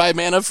paying 5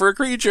 mana for a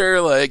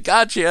creature. Like,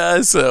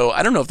 gotcha. So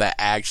I don't know if that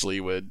actually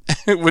would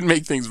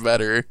make things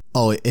better.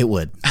 Oh, it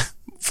would.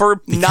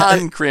 For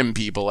non-Crim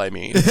people, I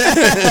mean.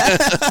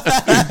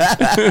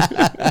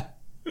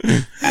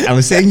 I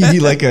was saying you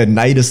need like a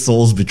Knight of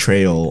Souls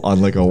Betrayal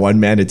on like a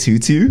 1-mana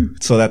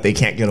 2/2 so that they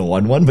can't get a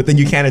 1/1, but then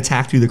you can't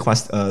attack through the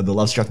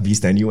Lovestruck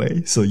Beast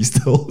anyway, so it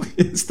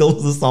still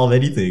doesn't solve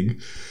anything.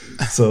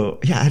 So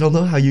yeah, I don't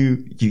know how you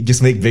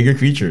just make bigger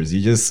creatures.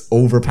 You just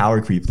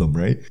overpower creep them,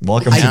 right?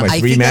 Welcome to my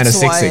 3-mana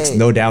 6/6,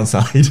 no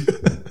downside.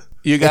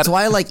 That's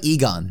why I like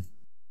Egon.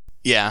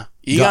 Yeah,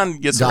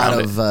 Egon gets around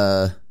it.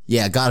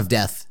 God of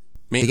Death.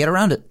 They get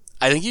around it.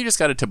 I think you just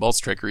got to Tybalt's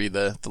Trickery,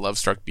 the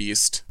Lovestruck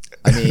Beast.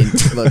 I mean,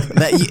 look,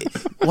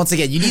 once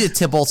again, you need a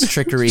Tybalt's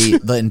Trickery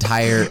the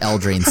entire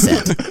Eldraine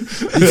set.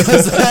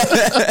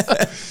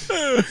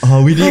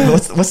 We need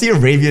what's the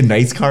Arabian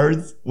Nights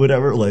card?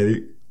 Whatever,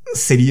 like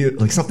city,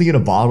 like something in a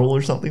bottle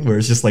or something, where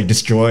it's just like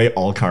destroy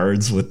all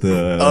cards with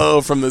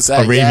the from the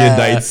set, Arabian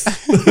Nights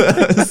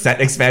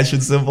set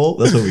expansion symbol.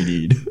 That's what we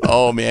need.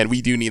 Oh man,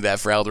 we do need that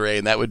for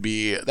Eldraine. That would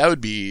be that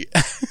would be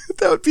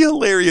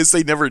hilarious.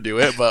 They never do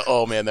it, but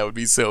oh man, that would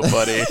be so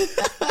funny.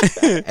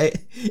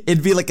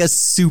 It'd be like a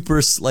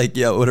super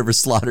whatever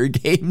Slaughter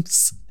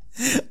games.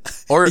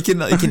 Or it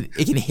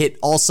can hit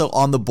also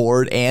on the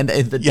board and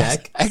in the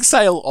deck.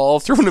 Exile all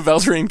Throne of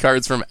Eldraine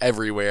cards from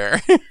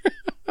everywhere.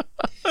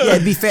 Yeah,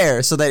 it'd be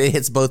fair so that it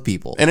hits both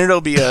people. And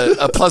it'll be a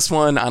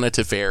 +1 on a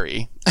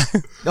Teferi.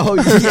 Oh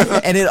yeah,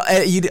 and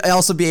you'd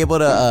also be able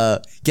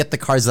to get the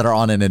cards that are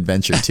on an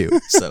adventure too.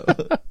 So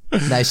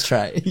nice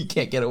try. You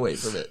can't get away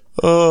from it.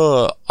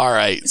 Oh, all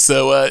right.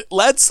 So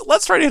let's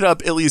try to hit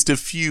up at least a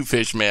few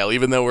fish mail,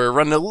 even though we're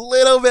running a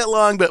little bit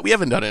long, but we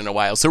haven't done it in a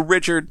while. So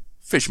Richard,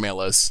 fish mail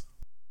us.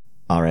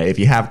 All right. If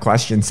you have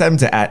questions, send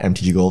them to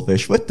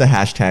 @MTGGoldfish with the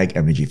hashtag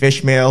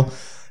MTGFishmail,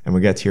 and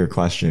we'll get to your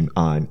question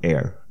on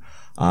air.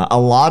 A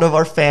lot of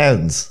our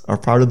fans are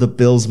part of the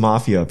Bills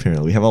Mafia,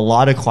 apparently. We have a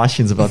lot of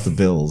questions about the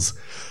Bills.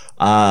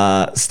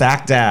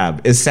 Stack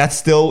Dab, is Seth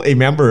still a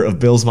member of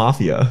Bills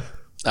Mafia?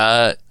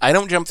 I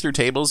don't jump through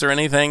tables or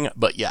anything,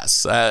 but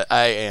yes, I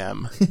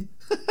am.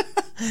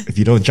 If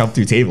you don't jump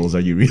through tables, are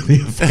you really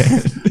a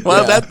fan?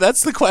 Well,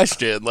 that's the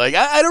question. Like,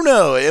 I don't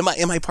know.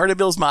 Am I part of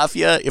Bills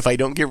Mafia if I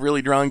don't get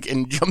really drunk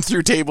and jump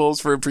through tables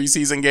for a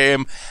preseason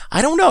game?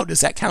 I don't know.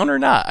 Does that count or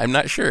not? I'm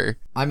not sure.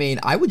 I mean,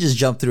 I would just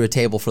jump through a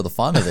table for the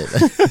fun of it.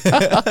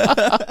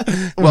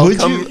 Well,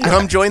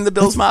 come join the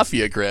Bills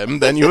Mafia, Grim.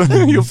 Then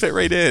you'll fit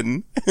right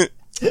in.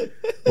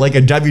 Like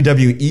a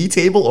WWE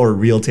table or a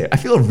real table? I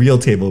feel a real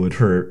table would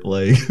hurt.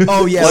 Like,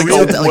 oh yeah, like a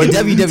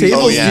WWE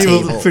tables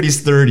table. feel pretty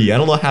sturdy. I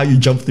don't know how you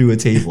jump through a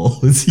table.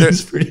 It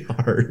seems pretty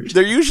hard.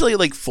 They're usually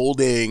like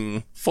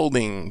folding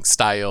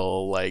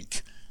style,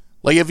 like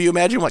if you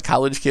imagine what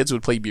college kids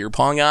would play beer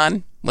pong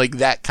on, like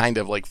that kind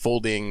of like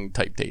folding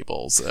type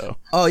table. So.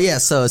 Oh yeah,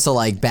 so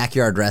like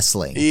backyard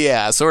wrestling.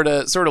 Yeah, sort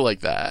of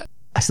like that.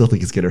 I still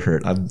think it's gonna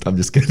hurt. I'm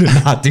just gonna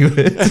not do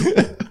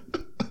it.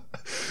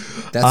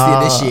 That's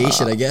the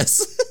initiation, I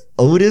guess.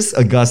 Otis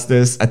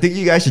Augustus, I think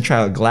you guys should try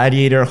out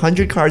Gladiator,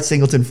 100-card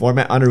singleton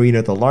format on Arena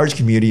with a large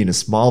community and a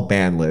small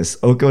ban list.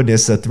 Oko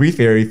Nissa, 3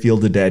 Fairy,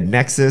 Field of Dead,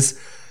 Nexus.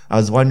 I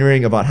was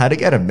wondering about how to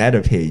get a meta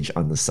page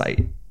on the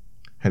site.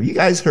 Have you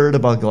guys heard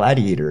about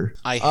Gladiator?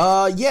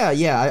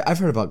 Yeah. I've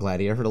heard about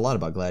Gladiator. I've heard a lot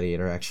about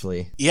Gladiator,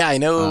 actually. Yeah, I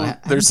know.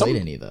 There's played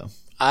any though.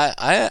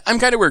 I'm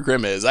kind of where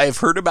Grim is. I have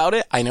heard about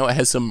it. I know it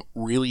has some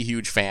really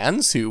huge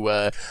fans who,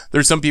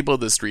 there's some people in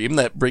the stream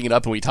that bring it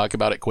up and we talk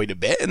about it quite a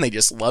bit and they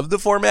just love the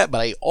format, but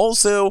I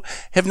also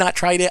have not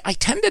tried it. I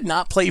tend to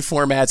not play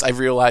formats. I've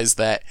realized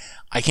that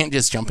I can't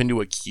just jump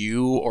into a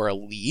queue or a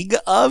league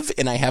of,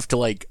 and I have to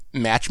like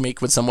match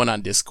make with someone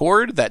on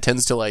Discord. That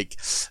tends to like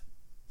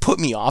put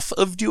me off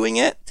of doing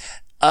it.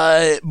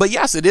 But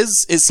yes,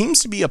 it seems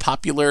to be a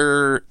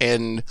popular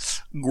and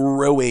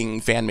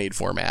growing fan-made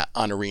format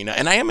on Arena,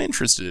 and I am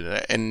interested in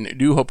it and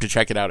do hope to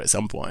check it out at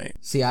some point.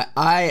 See,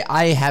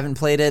 I haven't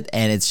played it,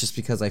 and it's just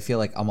because I feel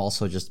like I'm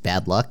also just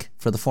bad luck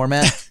for the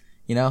format,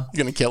 you know?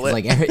 You're gonna kill it?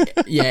 Like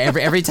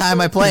every time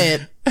I play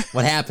it,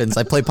 what happens?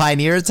 I play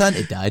Pioneer a ton,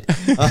 it died.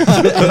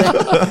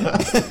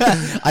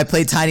 I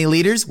play Tiny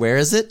Leaders, where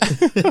is it?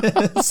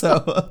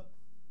 So,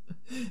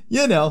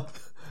 you know.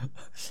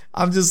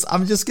 I'm gonna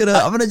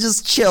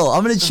just chill.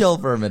 I'm gonna chill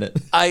for a minute.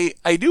 I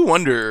do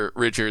wonder,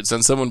 Richard,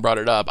 since someone brought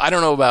it up, I don't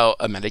know about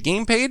a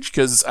metagame page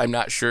because I'm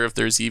not sure if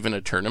there's even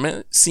a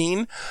tournament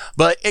scene,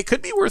 but it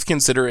could be worth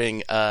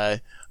considering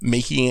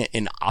making it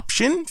an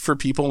option for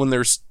people when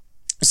they're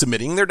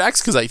submitting their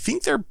decks, because I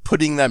think they're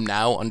putting them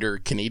now under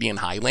Canadian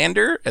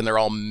Highlander and they're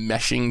all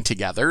meshing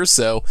together.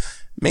 So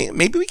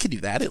maybe we could do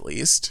that at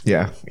least.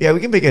 Yeah, we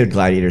can make it a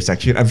Gladiator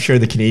section. I'm sure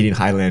the Canadian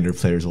Highlander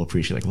players will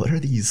appreciate, like, what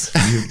are these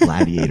weird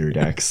Gladiator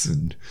decks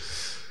and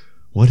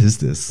what is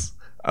this?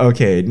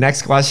 Okay,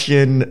 next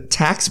question.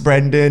 Tax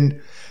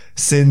Brendan,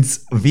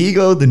 since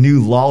Vigo, the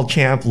new LoL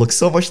champ, looks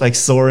so much like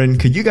Sorin,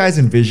 could you guys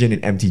envision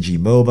an MTG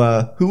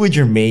MOBA? Who would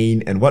your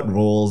main and what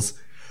roles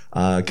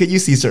could you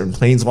see certain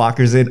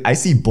planeswalkers in? I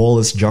see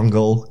Bolas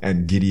jungle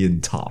and Gideon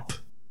top.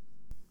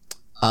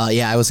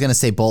 Yeah, I was gonna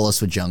say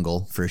Bolas with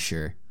jungle for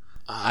sure.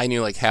 I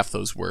knew like half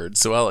those words,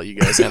 so I'll let you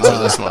guys answer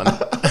this one.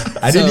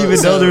 I didn't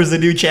even know there was a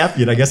new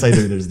champion. I guess I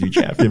knew there's a new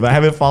champion, but I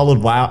haven't followed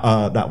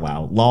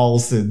LoL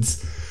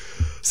since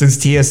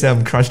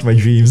TSM crushed my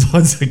dreams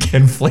once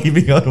again,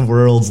 flaming out of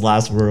Worlds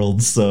last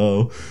World.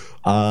 So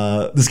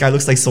this guy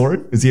looks like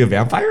Sorin. Is he a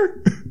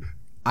vampire?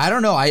 I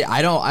don't know.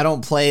 I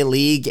don't play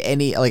League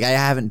any, like I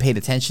haven't paid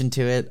attention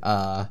to it.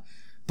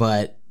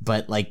 But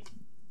like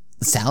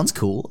sounds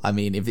cool. I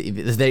mean, if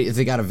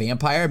they got a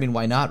vampire, I mean,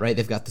 why not, right?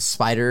 They've got the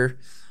spider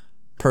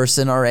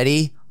person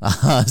already,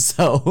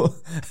 so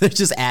they're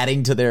just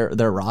adding to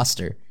their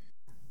roster.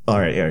 All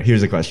right,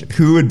 here's a question: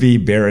 who would be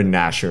Baron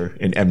Nashor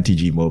in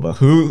MTG MOBA?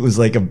 Who was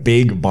like a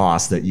big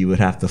boss that you would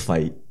have to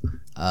fight?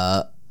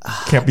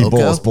 Can't be Oko?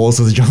 Bolas. Bolas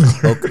is a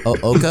jungler.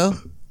 Oko?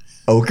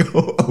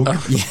 Oko.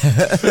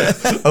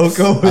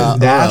 Oko with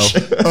Nash.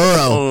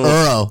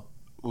 Uro.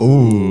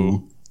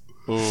 Ooh.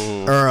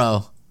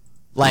 Uro.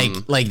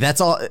 Like that's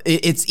all.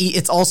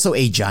 It's also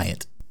a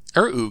giant.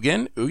 Or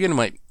Ugin. Ugin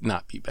might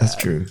not be bad. That's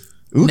true.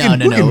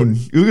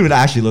 Ugin would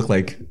actually look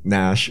like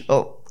Nash.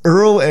 Oh,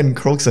 Earl and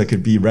Kroxa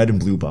could be red and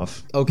blue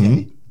buff.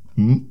 Okay.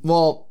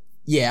 Well,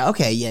 yeah.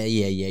 Okay.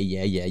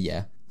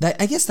 Yeah.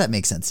 I guess that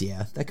makes sense.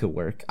 Yeah, that could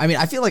work. I mean,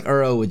 I feel like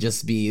Uro would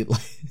just be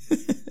like.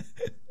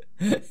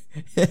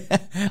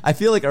 I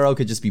feel like Uro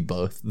could just be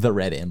both the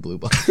red and blue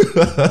buff.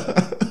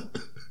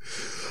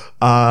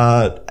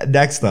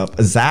 Next up,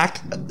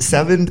 Zach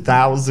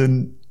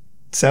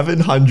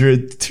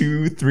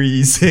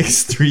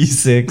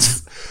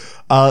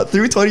 7,700,23636.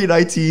 Through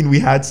 2019, we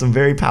had some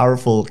very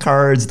powerful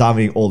cards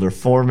dominating older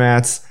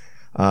formats.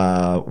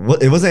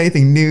 It wasn't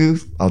anything new.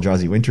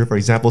 Eldrazi Winter, for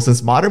example.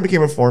 Since Modern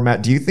became a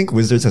format, do you think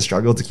Wizards has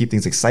struggled to keep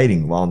things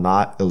exciting while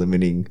not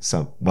eliminating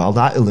some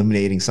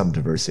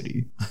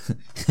diversity?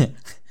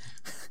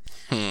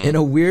 In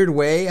a weird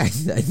way, I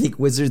think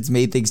Wizards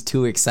made things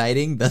too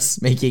exciting,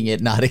 thus making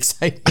it not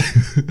exciting.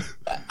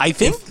 I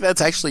think that's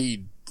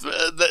actually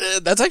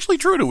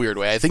true in a weird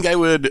way. I think I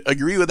would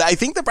agree with that. I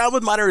think the problem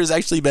with Modern has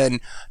actually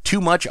been too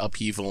much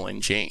upheaval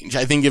and change.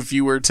 I think if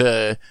you were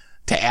to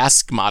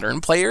ask Modern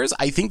players,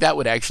 I think that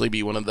would actually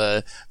be one of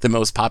the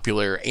most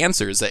popular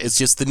answers. It's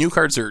just the new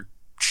cards are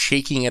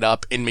shaking it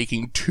up and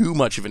making too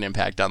much of an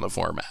impact on the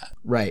format.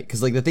 Right,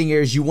 because like the thing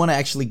here is you want to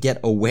actually get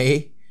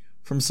away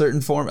from certain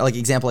form, like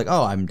example, like,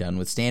 oh, I'm done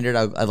with Standard.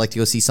 I'd like to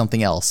go see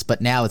something else.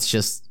 But now it's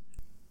just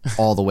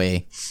all the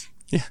way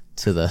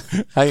to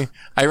the. I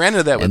ran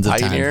into that with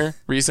Pioneer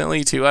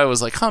recently too. I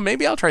was like,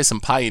 maybe I'll try some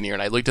Pioneer,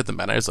 and I looked at the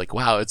meta. I was like,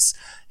 wow, it's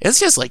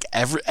just like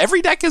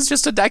every deck is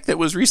just a deck that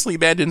was recently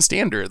banned in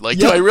Standard. Like,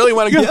 do I really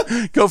want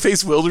to go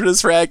face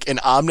Wilderness Wreck and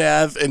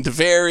Omnath and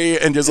Teferi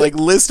and just like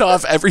list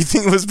off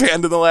everything that was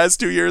banned in the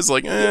last 2 years?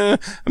 Like,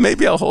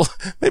 maybe I'll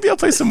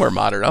play some more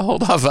Modern. I'll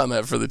hold off on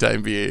that for the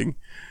time being.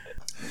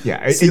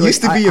 Yeah, it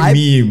used to be a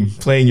meme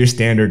playing your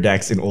Standard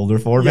decks in older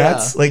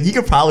formats. Like, you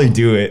could probably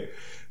do it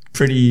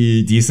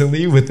pretty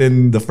decently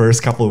within the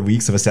first couple of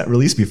weeks of a set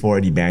release before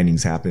any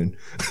bannings happen.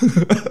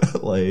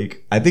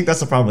 Like, I think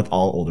that's the problem with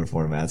all older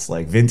formats,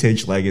 like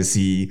Vintage,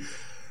 Legacy,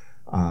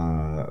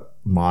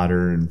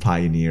 Modern,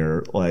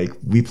 Pioneer. Like,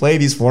 we play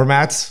these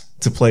formats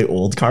to play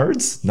old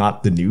cards,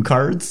 not the new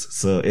cards.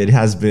 So it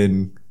has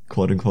been,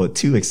 quote unquote,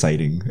 too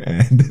exciting.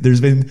 And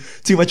there's been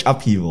too much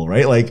upheaval,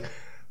 right? Like,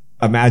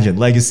 imagine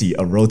Legacy,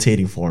 a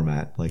rotating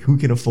format. Like, who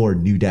can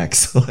afford new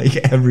decks like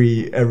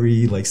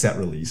every like set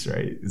release,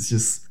 right? It's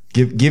just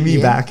give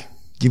me back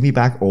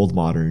old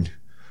Modern.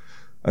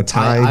 A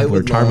time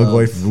where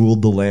Tarmogoyf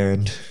ruled the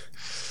land.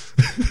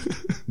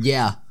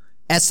 Yeah.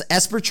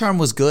 Esper Charm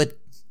was good.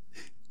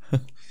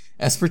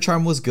 Esper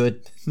Charm was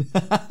good.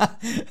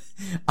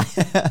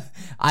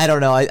 I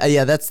don't know.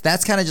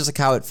 That's kind of just like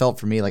how it felt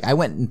for me. Like, I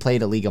went and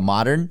played a League of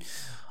Modern.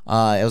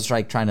 I was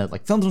like trying to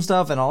like film some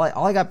stuff, and all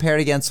I got paired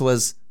against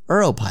was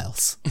Uro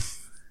piles.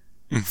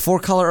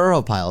 4-color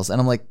Uro piles.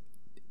 And I'm like,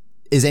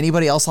 is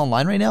anybody else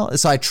online right now?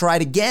 So I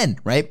tried again,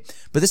 right?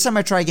 But this time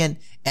I try again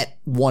at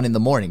 1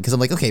 a.m. because I'm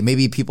like, okay,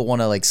 maybe people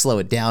want to like slow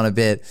it down a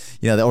bit,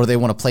 or they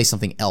want to play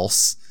something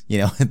else,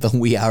 at the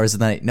wee hours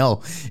of the night.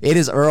 No, it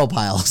is Uro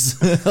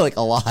piles, like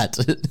a lot.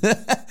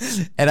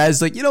 And I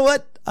was like, you know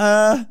what?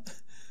 I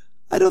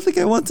don't think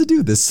I want to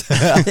do this.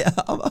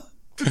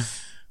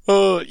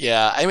 Oh,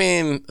 yeah. I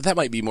mean, that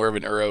might be more of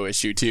an Uro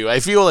issue, too. I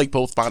feel like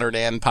both Modern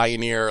and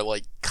Pioneer are,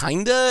 like,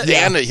 kinda,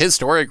 and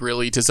historic,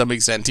 really, to some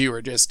extent, too,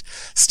 are just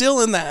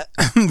still in that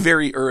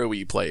very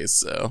Uro-y place,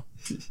 so.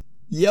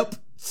 Yep.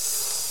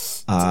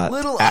 It's a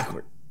little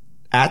awkward.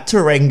 At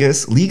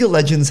Terengus, League of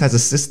Legends has a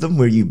system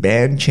where you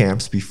ban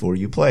champs before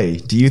you play.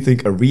 Do you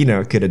think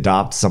Arena could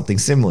adopt something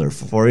similar?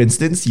 For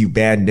instance, you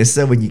ban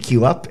Nissa when you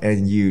queue up,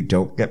 and you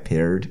don't get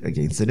paired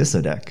against a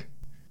Nissa deck.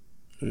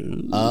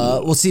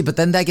 We'll see, but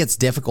then that gets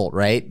difficult,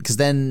 right? Because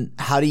then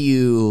how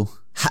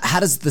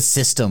does the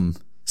system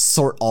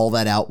sort all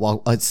that out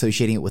while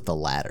associating it with the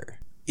ladder?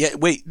 Yeah,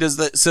 wait,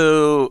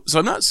 so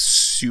I'm not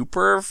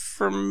super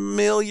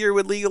familiar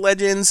with League of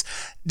Legends.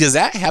 Does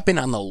that happen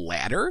on the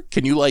ladder?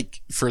 Can you,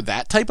 like, for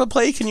that type of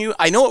play,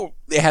 I know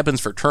it happens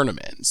for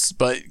tournaments,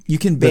 but you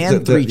can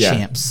ban three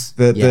champs.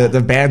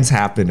 The bans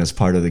happen as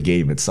part of the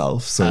game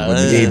itself. So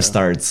when the game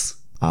starts,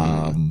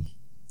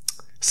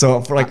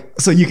 so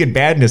you can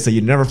ban Nissa,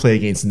 you never play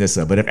against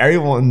Nissa, but if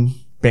everyone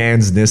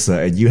bans Nissa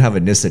and you have a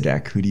Nissa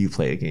deck, who do you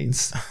play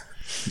against?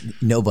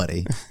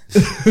 Nobody.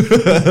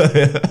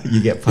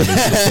 You get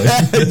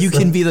punished. You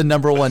can be the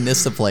number 1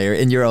 Nissa player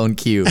in your own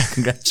queue.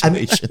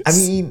 Congratulations. I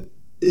mean,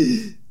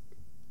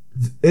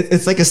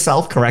 it's like a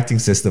self-correcting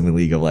system in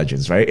League of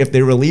Legends, right? If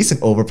they release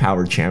an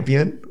overpowered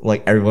champion,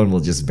 like, everyone will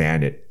just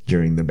ban it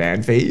during the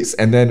ban phase,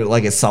 and then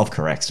like it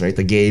self-corrects, right?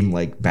 The game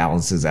like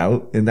balances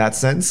out in that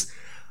sense.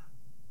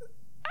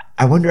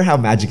 I wonder how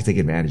Magic can take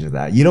advantage of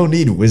that. You don't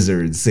need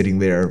wizards sitting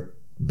there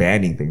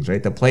banning things,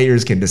 right? The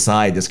players can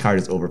decide this card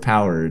is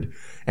overpowered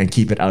and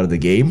keep it out of the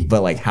game.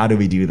 But like, how do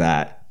we do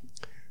that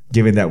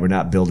given that we're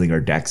not building our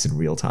decks in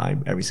real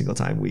time every single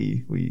time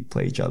we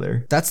play each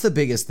other. That's the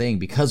biggest thing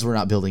because we're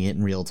not building it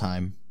in real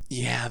time.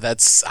 Yeah,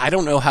 I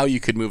don't know how you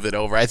could move it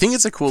over. I think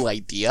it's a cool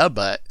idea,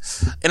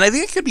 and I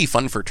think it could be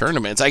fun for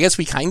tournaments. I guess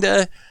we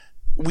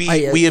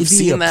have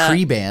seen that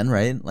pre-ban,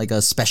 right? Like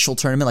a special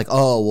tournament, like,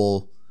 oh,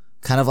 well,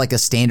 kind of like a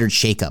standard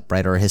shakeup,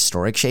 right? Or a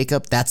historic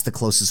shakeup. That's the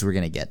closest we're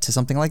going to get to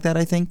something like that,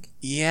 I think.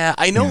 Yeah,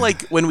 I know,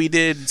 like, when we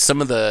did some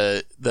of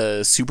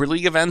the Super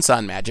League events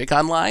on Magic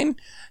Online,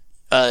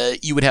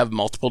 you would have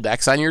multiple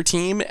decks on your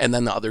team, and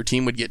then the other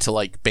team would get to,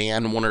 like,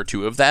 ban one or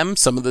two of them.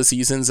 Some of the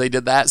seasons they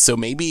did that, so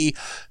maybe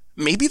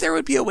there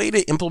would be a way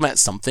to implement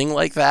something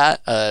like that,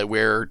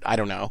 where, I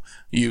don't know,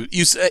 you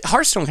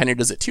Hearthstone kind of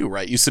does it too,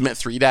 right? You submit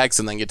 3 decks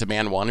and then get to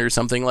ban 1 or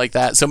something like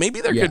that. So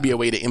maybe there could be a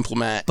way to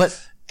implement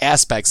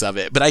aspects of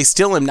it, but I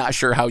still am not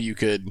sure how you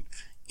could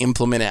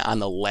implement it on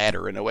the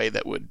ladder in a way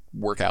that would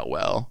work out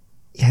well.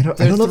 Yeah, I don't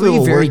know if it three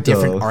will very work,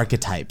 different though.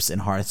 archetypes in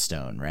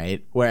Hearthstone,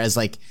 right? Whereas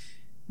like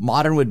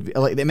Modern would be,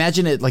 like,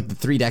 imagine it like the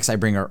 3 decks I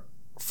bring are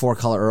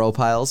 4-color Uro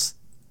piles,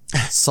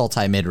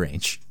 Sultai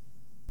mid-range.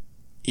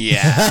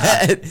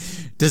 Yeah.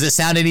 Does it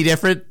sound any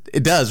different?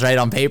 It does, right?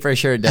 On paper,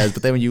 sure it does.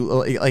 But then when you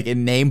like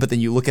in name, but then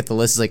you look at the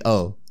list, it's like,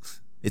 oh,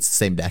 it's the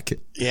same deck.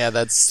 Yeah,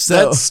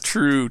 that's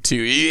true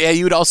too. Yeah,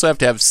 you would also have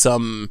to have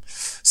some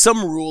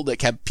rule that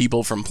kept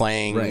people from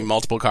playing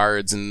multiple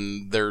cards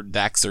in their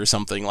decks or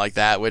something like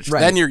that, which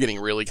then you're getting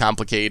really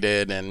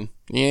complicated. And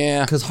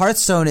yeah, because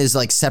Hearthstone is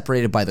like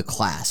separated by the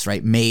class,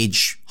 right?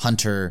 Mage,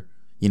 Hunter,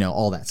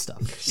 all that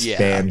stuff. Yeah,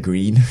 Ban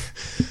green.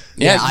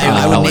 Yeah,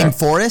 I would name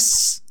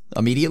forests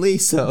immediately.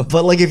 So,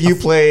 but like if you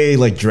play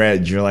like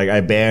Dredge, you're like,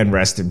 I ban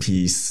Rest in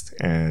Peace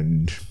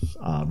and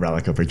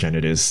Relic of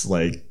Progenitus,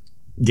 like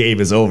game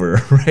is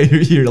over, right?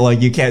 You're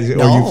like, you can't,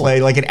 or you play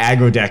like an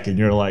aggro deck and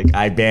you're like,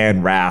 I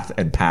ban Wrath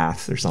and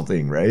Path or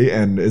something, right?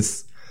 And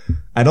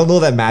I don't know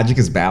that Magic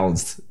is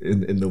balanced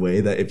in the way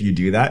that if you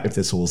do that, if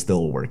this will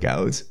still work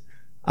out.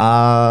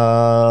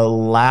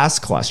 Last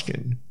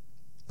question.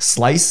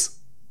 Slice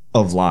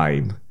of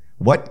Lime.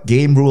 What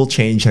game rule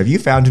change have you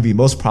found to be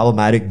most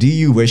problematic? Do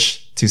you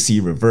wish to see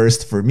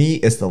reversed? For me,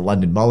 it's the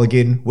London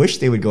Mulligan. Wish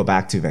they would go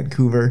back to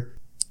Vancouver.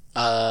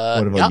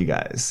 What about you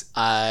guys?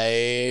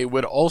 I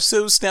would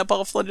also snap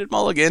off London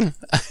Mulligan.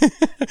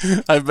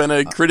 I've been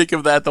a critic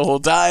of that the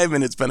whole time,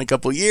 and it's been a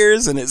couple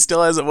years, and it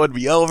still hasn't won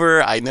me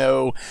over. I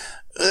know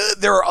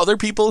there are other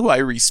people who I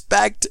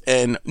respect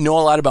and know a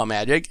lot about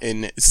Magic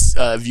and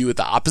view it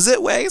the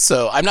opposite way.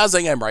 So I'm not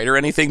saying I'm right or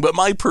anything, but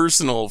my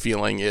personal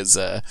feeling is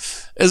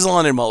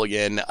London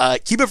Mulligan.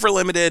 Keep it for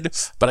limited,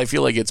 but I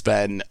feel like it's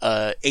been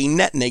a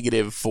net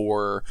negative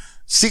for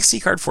 60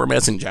 card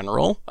formats in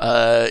general,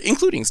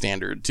 including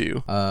standard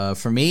too.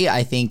 For me,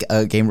 I think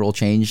a game rule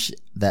change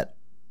that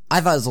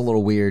I thought was a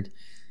little weird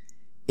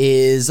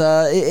is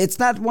it's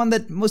not one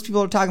that most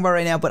people are talking about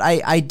right now, but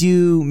I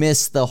do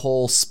miss the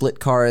whole split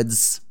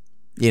cards,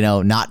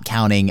 not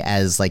counting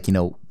as like,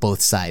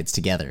 both sides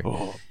together.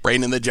 Oh,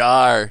 Brain in the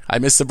Jar. I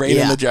miss the Brain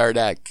in the Jar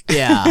deck.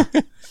 Yeah.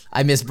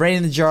 I miss Brain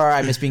in the Jar.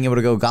 I miss being able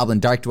to go Goblin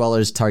Dark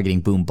Dwellers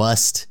targeting Boom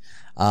Bust.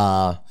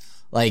 That's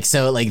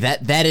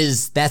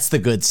the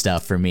good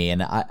stuff for me.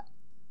 And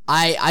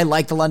I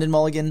like the London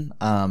Mulligan.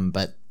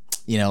 But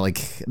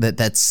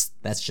that's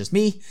just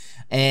me.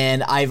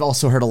 And I've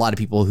also heard a lot of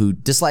people who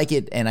dislike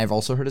it, and I've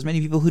also heard as many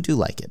people who do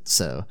like it.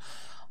 So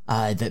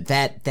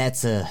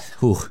that's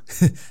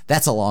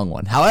a long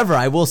one. However,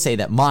 I will say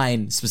that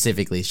mine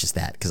specifically is just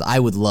that, because I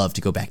would love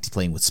to go back to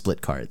playing with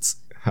split cards.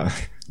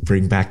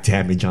 Bring back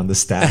damage on the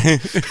stack.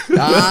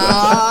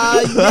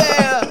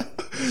 Yeah.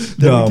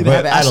 No,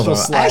 but I don't know.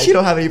 I actually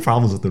don't have any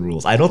problems with the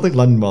rules. I don't think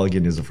London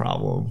Mulligan is a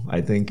problem.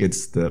 I think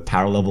it's the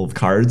power level of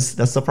cards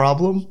that's the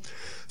problem.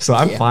 So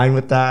I'm fine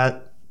with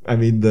that. I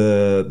mean,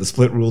 the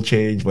split rule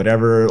change,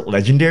 whatever.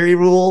 Legendary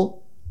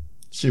rule,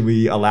 should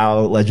we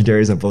allow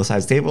legendaries on both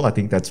sides of the table? I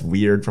think that's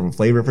weird from a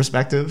flavor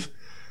perspective.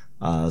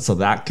 So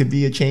that could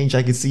be a change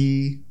I could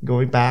see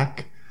going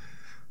back.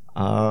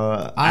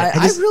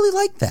 I really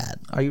like that.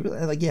 Are you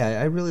really like? Yeah,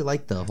 I really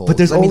like the whole. But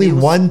there's only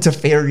one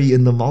Teferi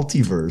in the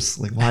multiverse.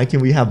 Like, why can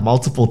we have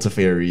multiple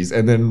Teferis?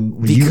 And then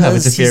you have a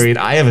Teferi and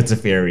I have a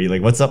Teferi.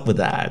 Like, what's up with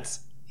that?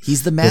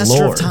 He's the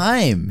master of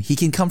time. He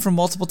can come from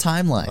multiple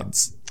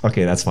timelines.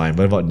 Okay, that's fine.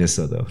 What about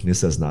Nissa, though?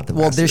 Nissa's not the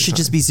master. Well, there should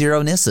just be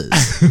 0 Nissas.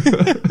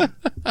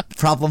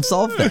 Problem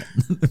solved then.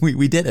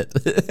 We did it.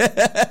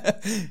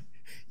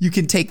 You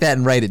can take that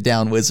and write it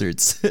down,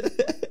 Wizards.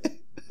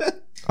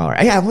 All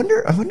right. Yeah, I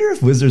wonder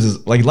if Wizards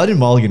is like London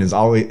Mulligan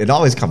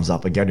always comes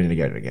up again and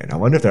again and again. I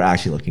wonder if they're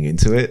actually looking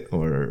into it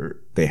or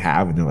they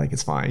have and they're like,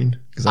 it's fine.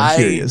 Because I'm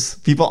curious.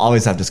 People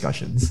always have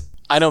discussions.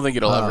 I don't think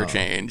it'll ever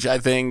change. I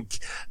think,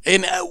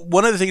 and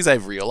one of the things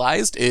I've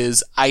realized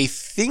is I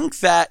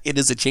think that it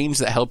is a change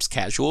that helps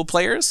casual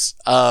players.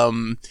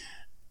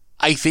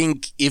 I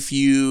think if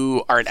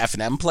you are an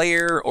F&M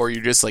player or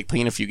you're just like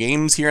playing a few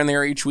games here and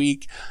there each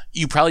week,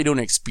 you probably don't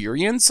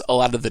experience a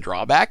lot of the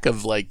drawback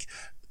of like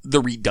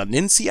the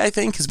redundancy, I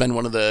think, has been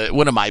one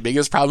of my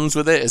biggest problems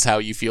with it, is how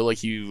you feel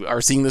like you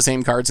are seeing the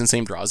same cards and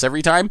same draws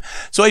every time.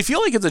 So I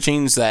feel like it's a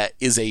change that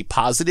is a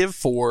positive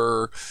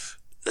for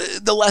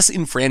the less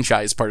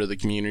enfranchised part of the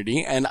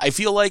community, and I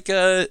feel like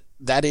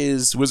that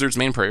is Wizards'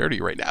 main priority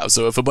right now.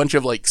 So if a bunch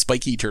of like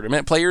spiky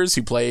tournament players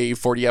who play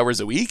 40 hours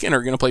a week and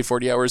are going to play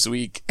 40 hours a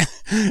week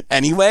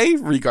anyway,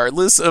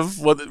 regardless of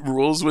what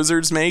rules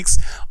Wizards makes,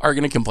 are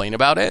going to complain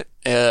about it,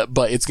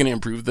 but it's going to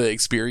improve the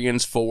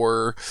experience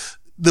for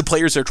the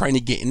players that are trying to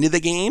get into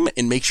the game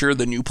and make sure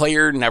the new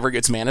player never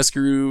gets mana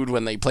screwed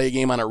when they play a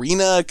game on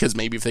Arena, because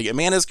maybe if they get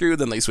mana screwed,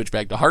 then they switch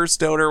back to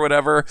Hearthstone or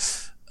whatever.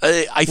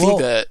 I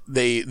think that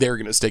they're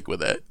going to stick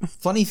with it.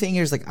 Funny thing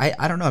is, like,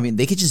 I don't know. I mean,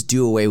 they could just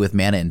do away with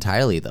mana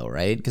entirely, though,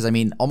 right? Because, I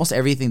mean, almost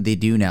everything they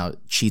do now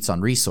cheats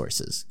on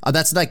resources.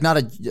 That's, like, not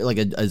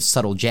a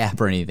subtle jab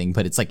or anything,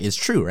 but it's, like, it's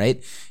true,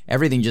 right?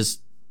 Everything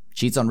just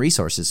cheats on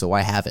resources, so why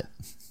have it?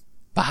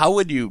 But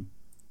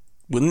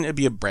wouldn't it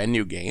be a brand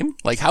new game?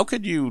 Like, how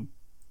could you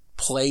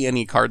play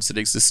any cards that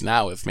exist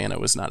now if mana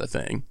was not a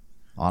thing?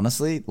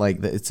 Honestly,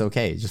 like, it's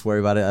okay. Just worry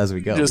about it as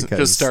we go.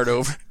 Just start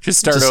over.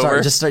 Just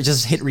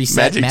hit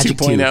reset. Magic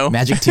 2.0.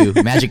 Magic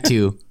 2. Magic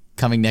 2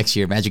 coming next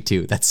year. Magic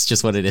 2. That's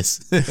just what it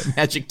is.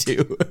 Magic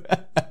 2.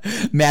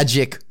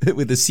 Magic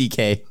with a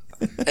CK.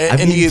 I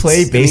mean, you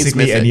play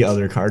basically any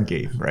other card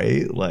game,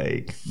 right?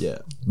 Like, yeah,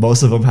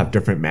 most of them have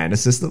different mana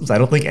systems. I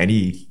don't think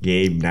any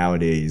game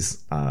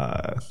nowadays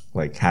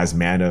like has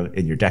mana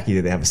in your deck.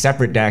 Either they have a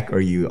separate deck or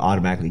you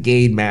automatically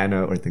gain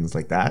mana or things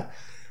like that.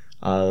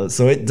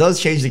 So it does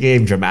change the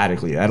game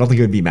dramatically. I don't think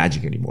it would be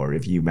Magic anymore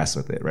if you mess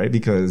with it, right?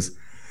 Because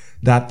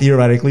that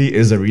theoretically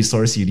is a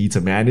resource you need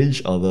to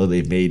manage, although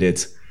they've made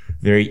it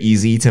very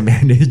easy to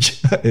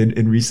manage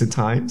in recent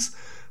times.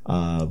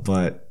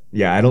 But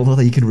yeah, I don't know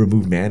that you can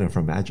remove mana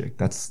from Magic.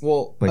 That's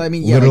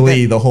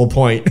literally the whole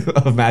point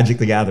of Magic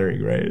the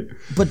Gathering, right?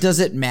 But does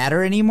it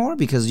matter anymore?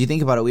 Because you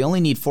think about it, we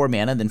only need 4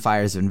 mana, then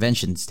Fires of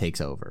Inventions takes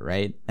over,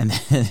 right? And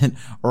then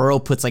Earl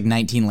puts like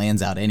 19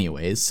 lands out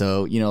anyways.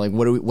 So, you know, like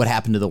what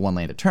happened to the 1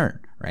 land a turn,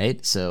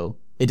 right? So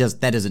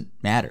that doesn't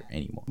matter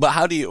anymore. But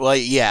how do you, I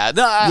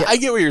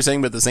get what you're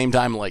saying, but at the same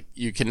time, like,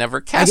 you can never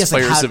cast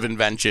Fires of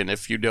Invention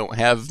if you don't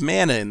have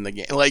mana in the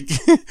game. Like,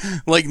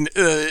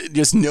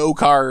 just no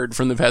card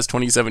from the past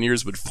 27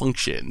 years would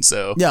function.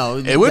 So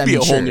it would be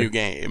a whole new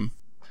game.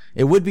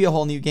 It would be a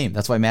whole new game.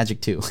 That's why Magic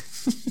 2.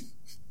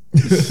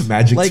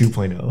 Magic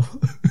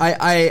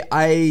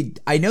 2.0.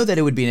 I know that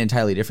it would be an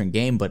entirely different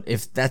game, but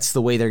if that's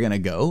the way they're going to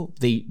go,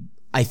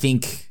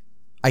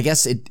 I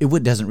guess it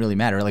doesn't really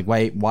matter. Like,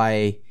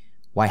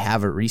 why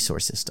have a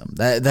resource system?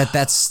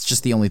 That's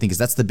just the only thing, because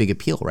that's the big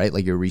appeal, right?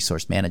 Like your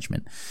resource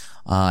management.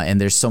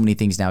 And there's so many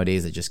things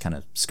nowadays that just kind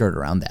of skirt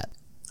around that.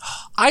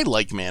 I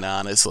like mana,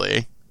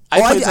 honestly. I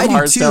played some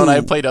Hearthstone.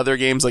 I've played other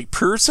games. Like,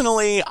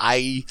 personally,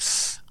 I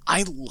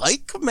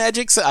like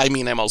Magic. I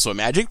mean, I'm also a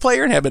Magic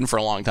player and have been for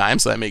a long time,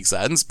 so that makes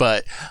sense.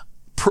 But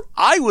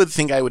I would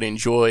think I would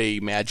enjoy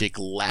Magic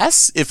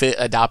less if it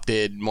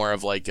adopted more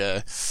of like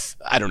a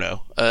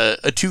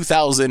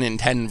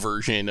 2010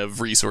 version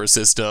of resource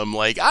system.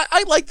 Like,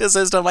 I like the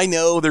system. I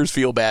know there's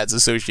feel bads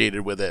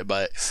associated with it,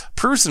 but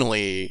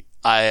personally,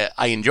 I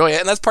enjoy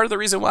it. And that's part of the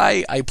reason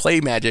why I play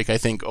Magic, I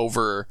think,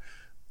 over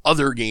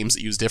other games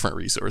that use different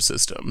resource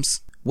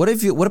systems. What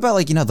about,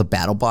 like, you know, the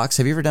battle box?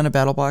 Have you ever done a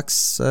battle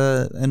box?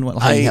 And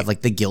how you have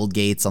like the guild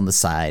gates on the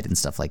side and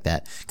stuff like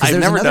that? I've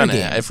never done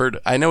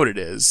it. I know what it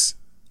is.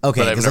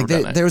 Okay, because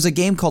like there was a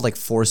game called like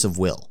Force of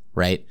Will,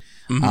 right?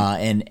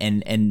 Mm-hmm.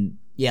 And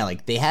yeah,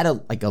 like they had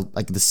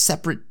the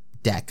separate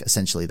deck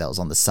essentially that was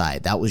on the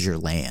side. That was your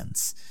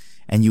lands,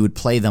 and you would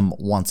play them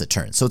once a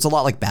turn. So it's a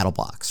lot like Battle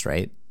Box,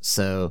 right?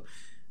 So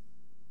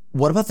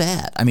what about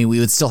that? I mean, we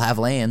would still have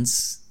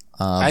lands.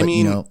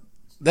 Isn't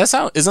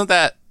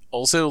that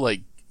also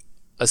like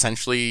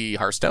essentially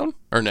Hearthstone,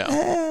 or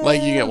no?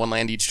 Like, you get 1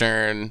 land each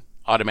turn,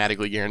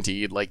 automatically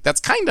guaranteed. Like, that's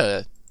kind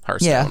of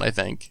Hearthstone, I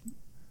think.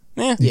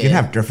 You can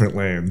have different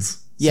lands. So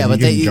yeah, but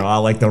you can draw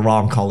like the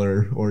wrong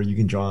color, or you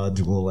can draw a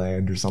dual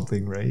land or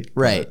something, right?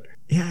 Right. But,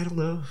 yeah, I don't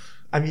know.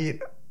 I mean,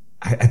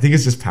 I think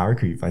it's just power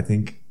creep. I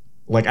think,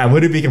 like, I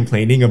wouldn't be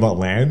complaining about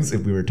lands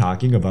if we were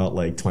talking about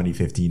like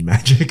 2015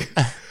 Magic,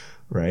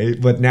 right?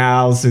 But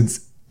now,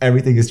 since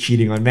everything is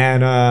cheating on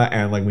mana,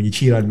 and like when you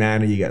cheat on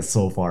mana, you get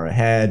so far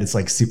ahead, it's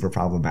like super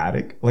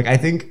problematic. Like, I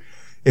think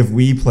if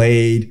we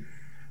played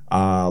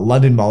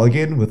London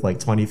Mulligan with like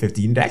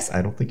 2015 decks,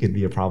 I don't think it'd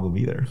be a problem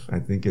either. I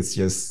think it's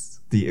just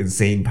the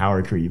insane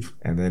power creep,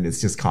 and then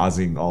it's just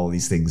causing all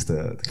these things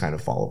to kind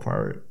of fall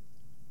apart.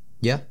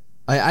 Yeah,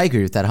 I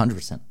agree with that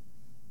 100%.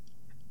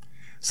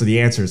 So the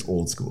answer is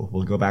old school.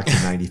 We'll go back to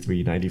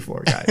 93,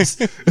 94,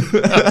 guys.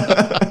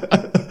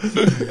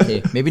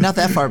 Okay, maybe not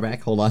that far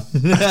back. Hold on.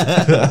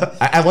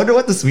 I wonder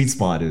what the sweet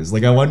spot is.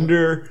 Like, I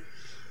wonder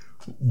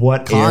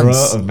what era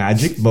of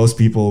Magic most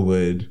people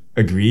would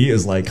agree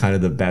is like kind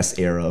of the best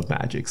era of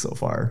Magic so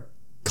far.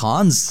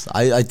 Cons.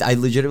 I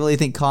legitimately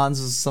think Cons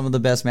is some of the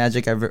best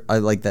Magic I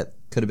like that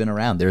could have been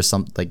around. There's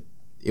some, like,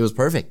 it was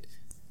perfect.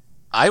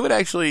 I would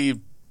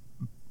actually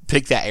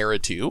pick that era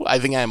too. I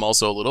think I'm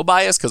also a little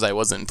biased because I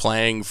wasn't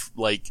playing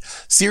like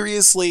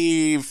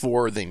seriously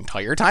for the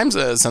entire time,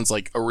 since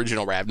like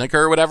original Ravnica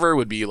or whatever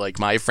would be like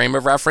my frame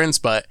of reference.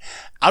 But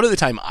out of the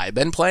time I've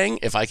been playing,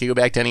 if I could go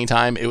back to any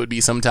time, it would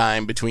be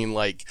sometime between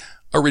like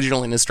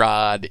original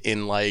Innistrad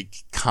in like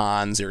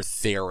Khans or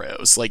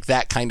Theros, like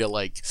that kind of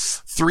like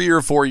 3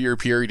 or 4 year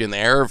period in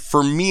there.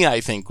 For me, I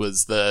think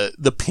was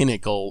the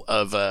pinnacle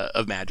of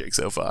Magic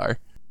so far.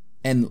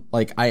 And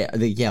like I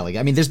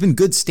mean, there's been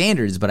good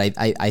standards, but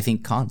I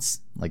think Khans,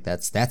 like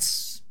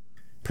that's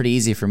pretty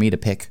easy for me to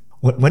pick.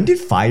 When did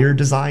Fire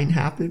Design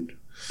happen?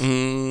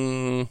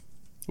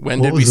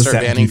 When did we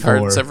start banning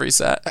cards every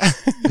set?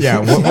 Yeah,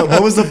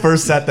 what was the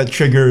first set that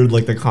triggered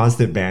like the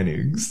constant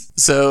bannings?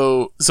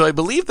 So I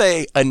believe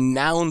they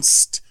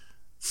announced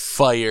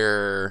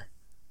Fire.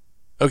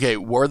 Okay,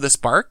 War of the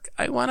Spark,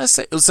 I want to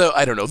say. So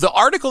I don't know. The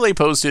article they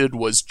posted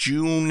was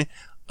June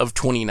of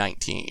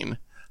 2019.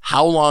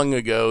 How long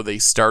ago they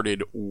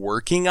started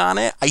working on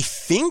it? I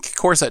think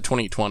Core Set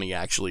 2020,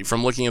 actually,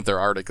 from looking at their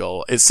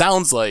article. It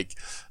sounds like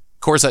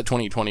Core Set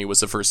 2020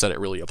 was the first set it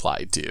really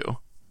applied to.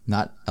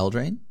 Not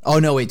Eldraine? Oh,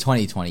 no, wait,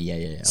 2020.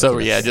 Yeah. So,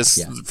 okay, yeah,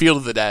 Field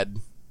of the Dead.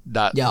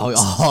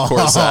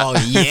 Core set. Oh,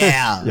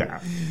 yeah.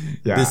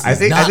 Yeah. I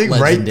think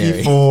right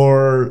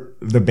before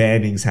the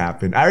bannings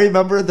happened, I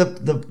remember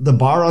the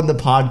bar on the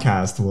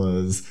podcast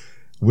was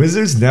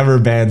Wizards never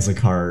bans a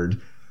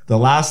card. The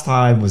last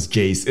time was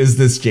Jace. Is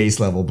this Jace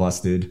level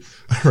busted?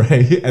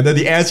 Right? And then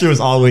the answer was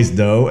always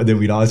no. And then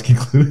we'd always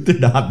conclude they're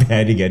not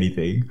banning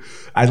anything.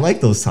 I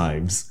like those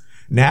times.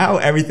 Now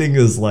everything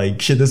is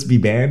like, should this be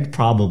banned?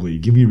 Probably.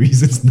 Give me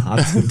reasons not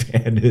to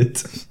ban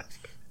it.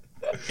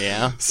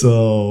 Yeah.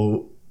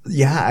 So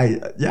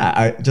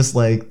I just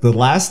like the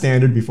last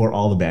standard before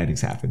all the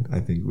bannings happened, I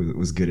think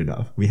was good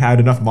enough. We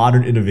had enough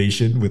modern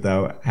innovation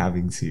without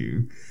having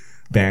to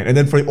ban. And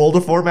then for the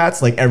older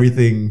formats, like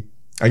everything,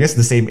 I guess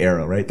the same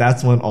era, right?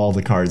 That's when all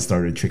the cards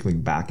started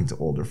trickling back into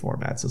older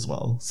formats as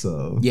well.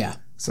 So yeah.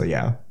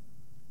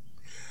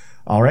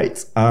 All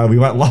right. We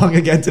went long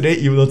again today,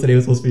 even though today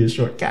was supposed to be a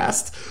short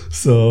cast.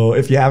 So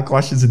if you have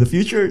questions in the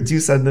future, do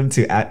send them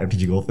to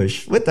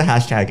 @MTGGoldfish with the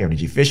hashtag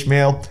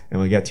MTGFishmail, and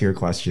we'll get to your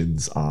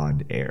questions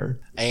on air.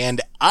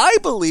 And I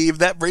believe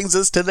that brings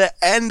us to the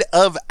end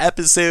of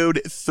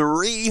episode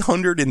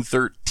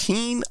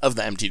 313 of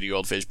the MTG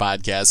Goldfish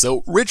podcast.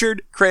 So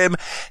Richard, Krim,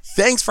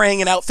 thanks for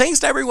hanging out. Thanks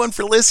to everyone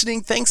for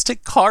listening. Thanks to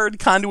Card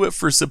Conduit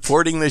for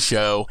supporting the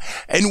show.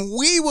 And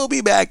we will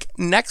be back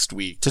next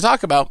week to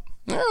talk about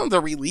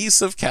the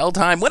release of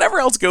Kaldheim, whatever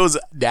else goes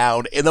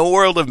down in the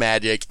world of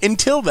Magic.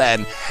 Until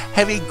then,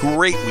 have a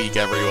great week,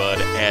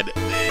 everyone. And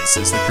this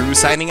is the crew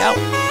signing out.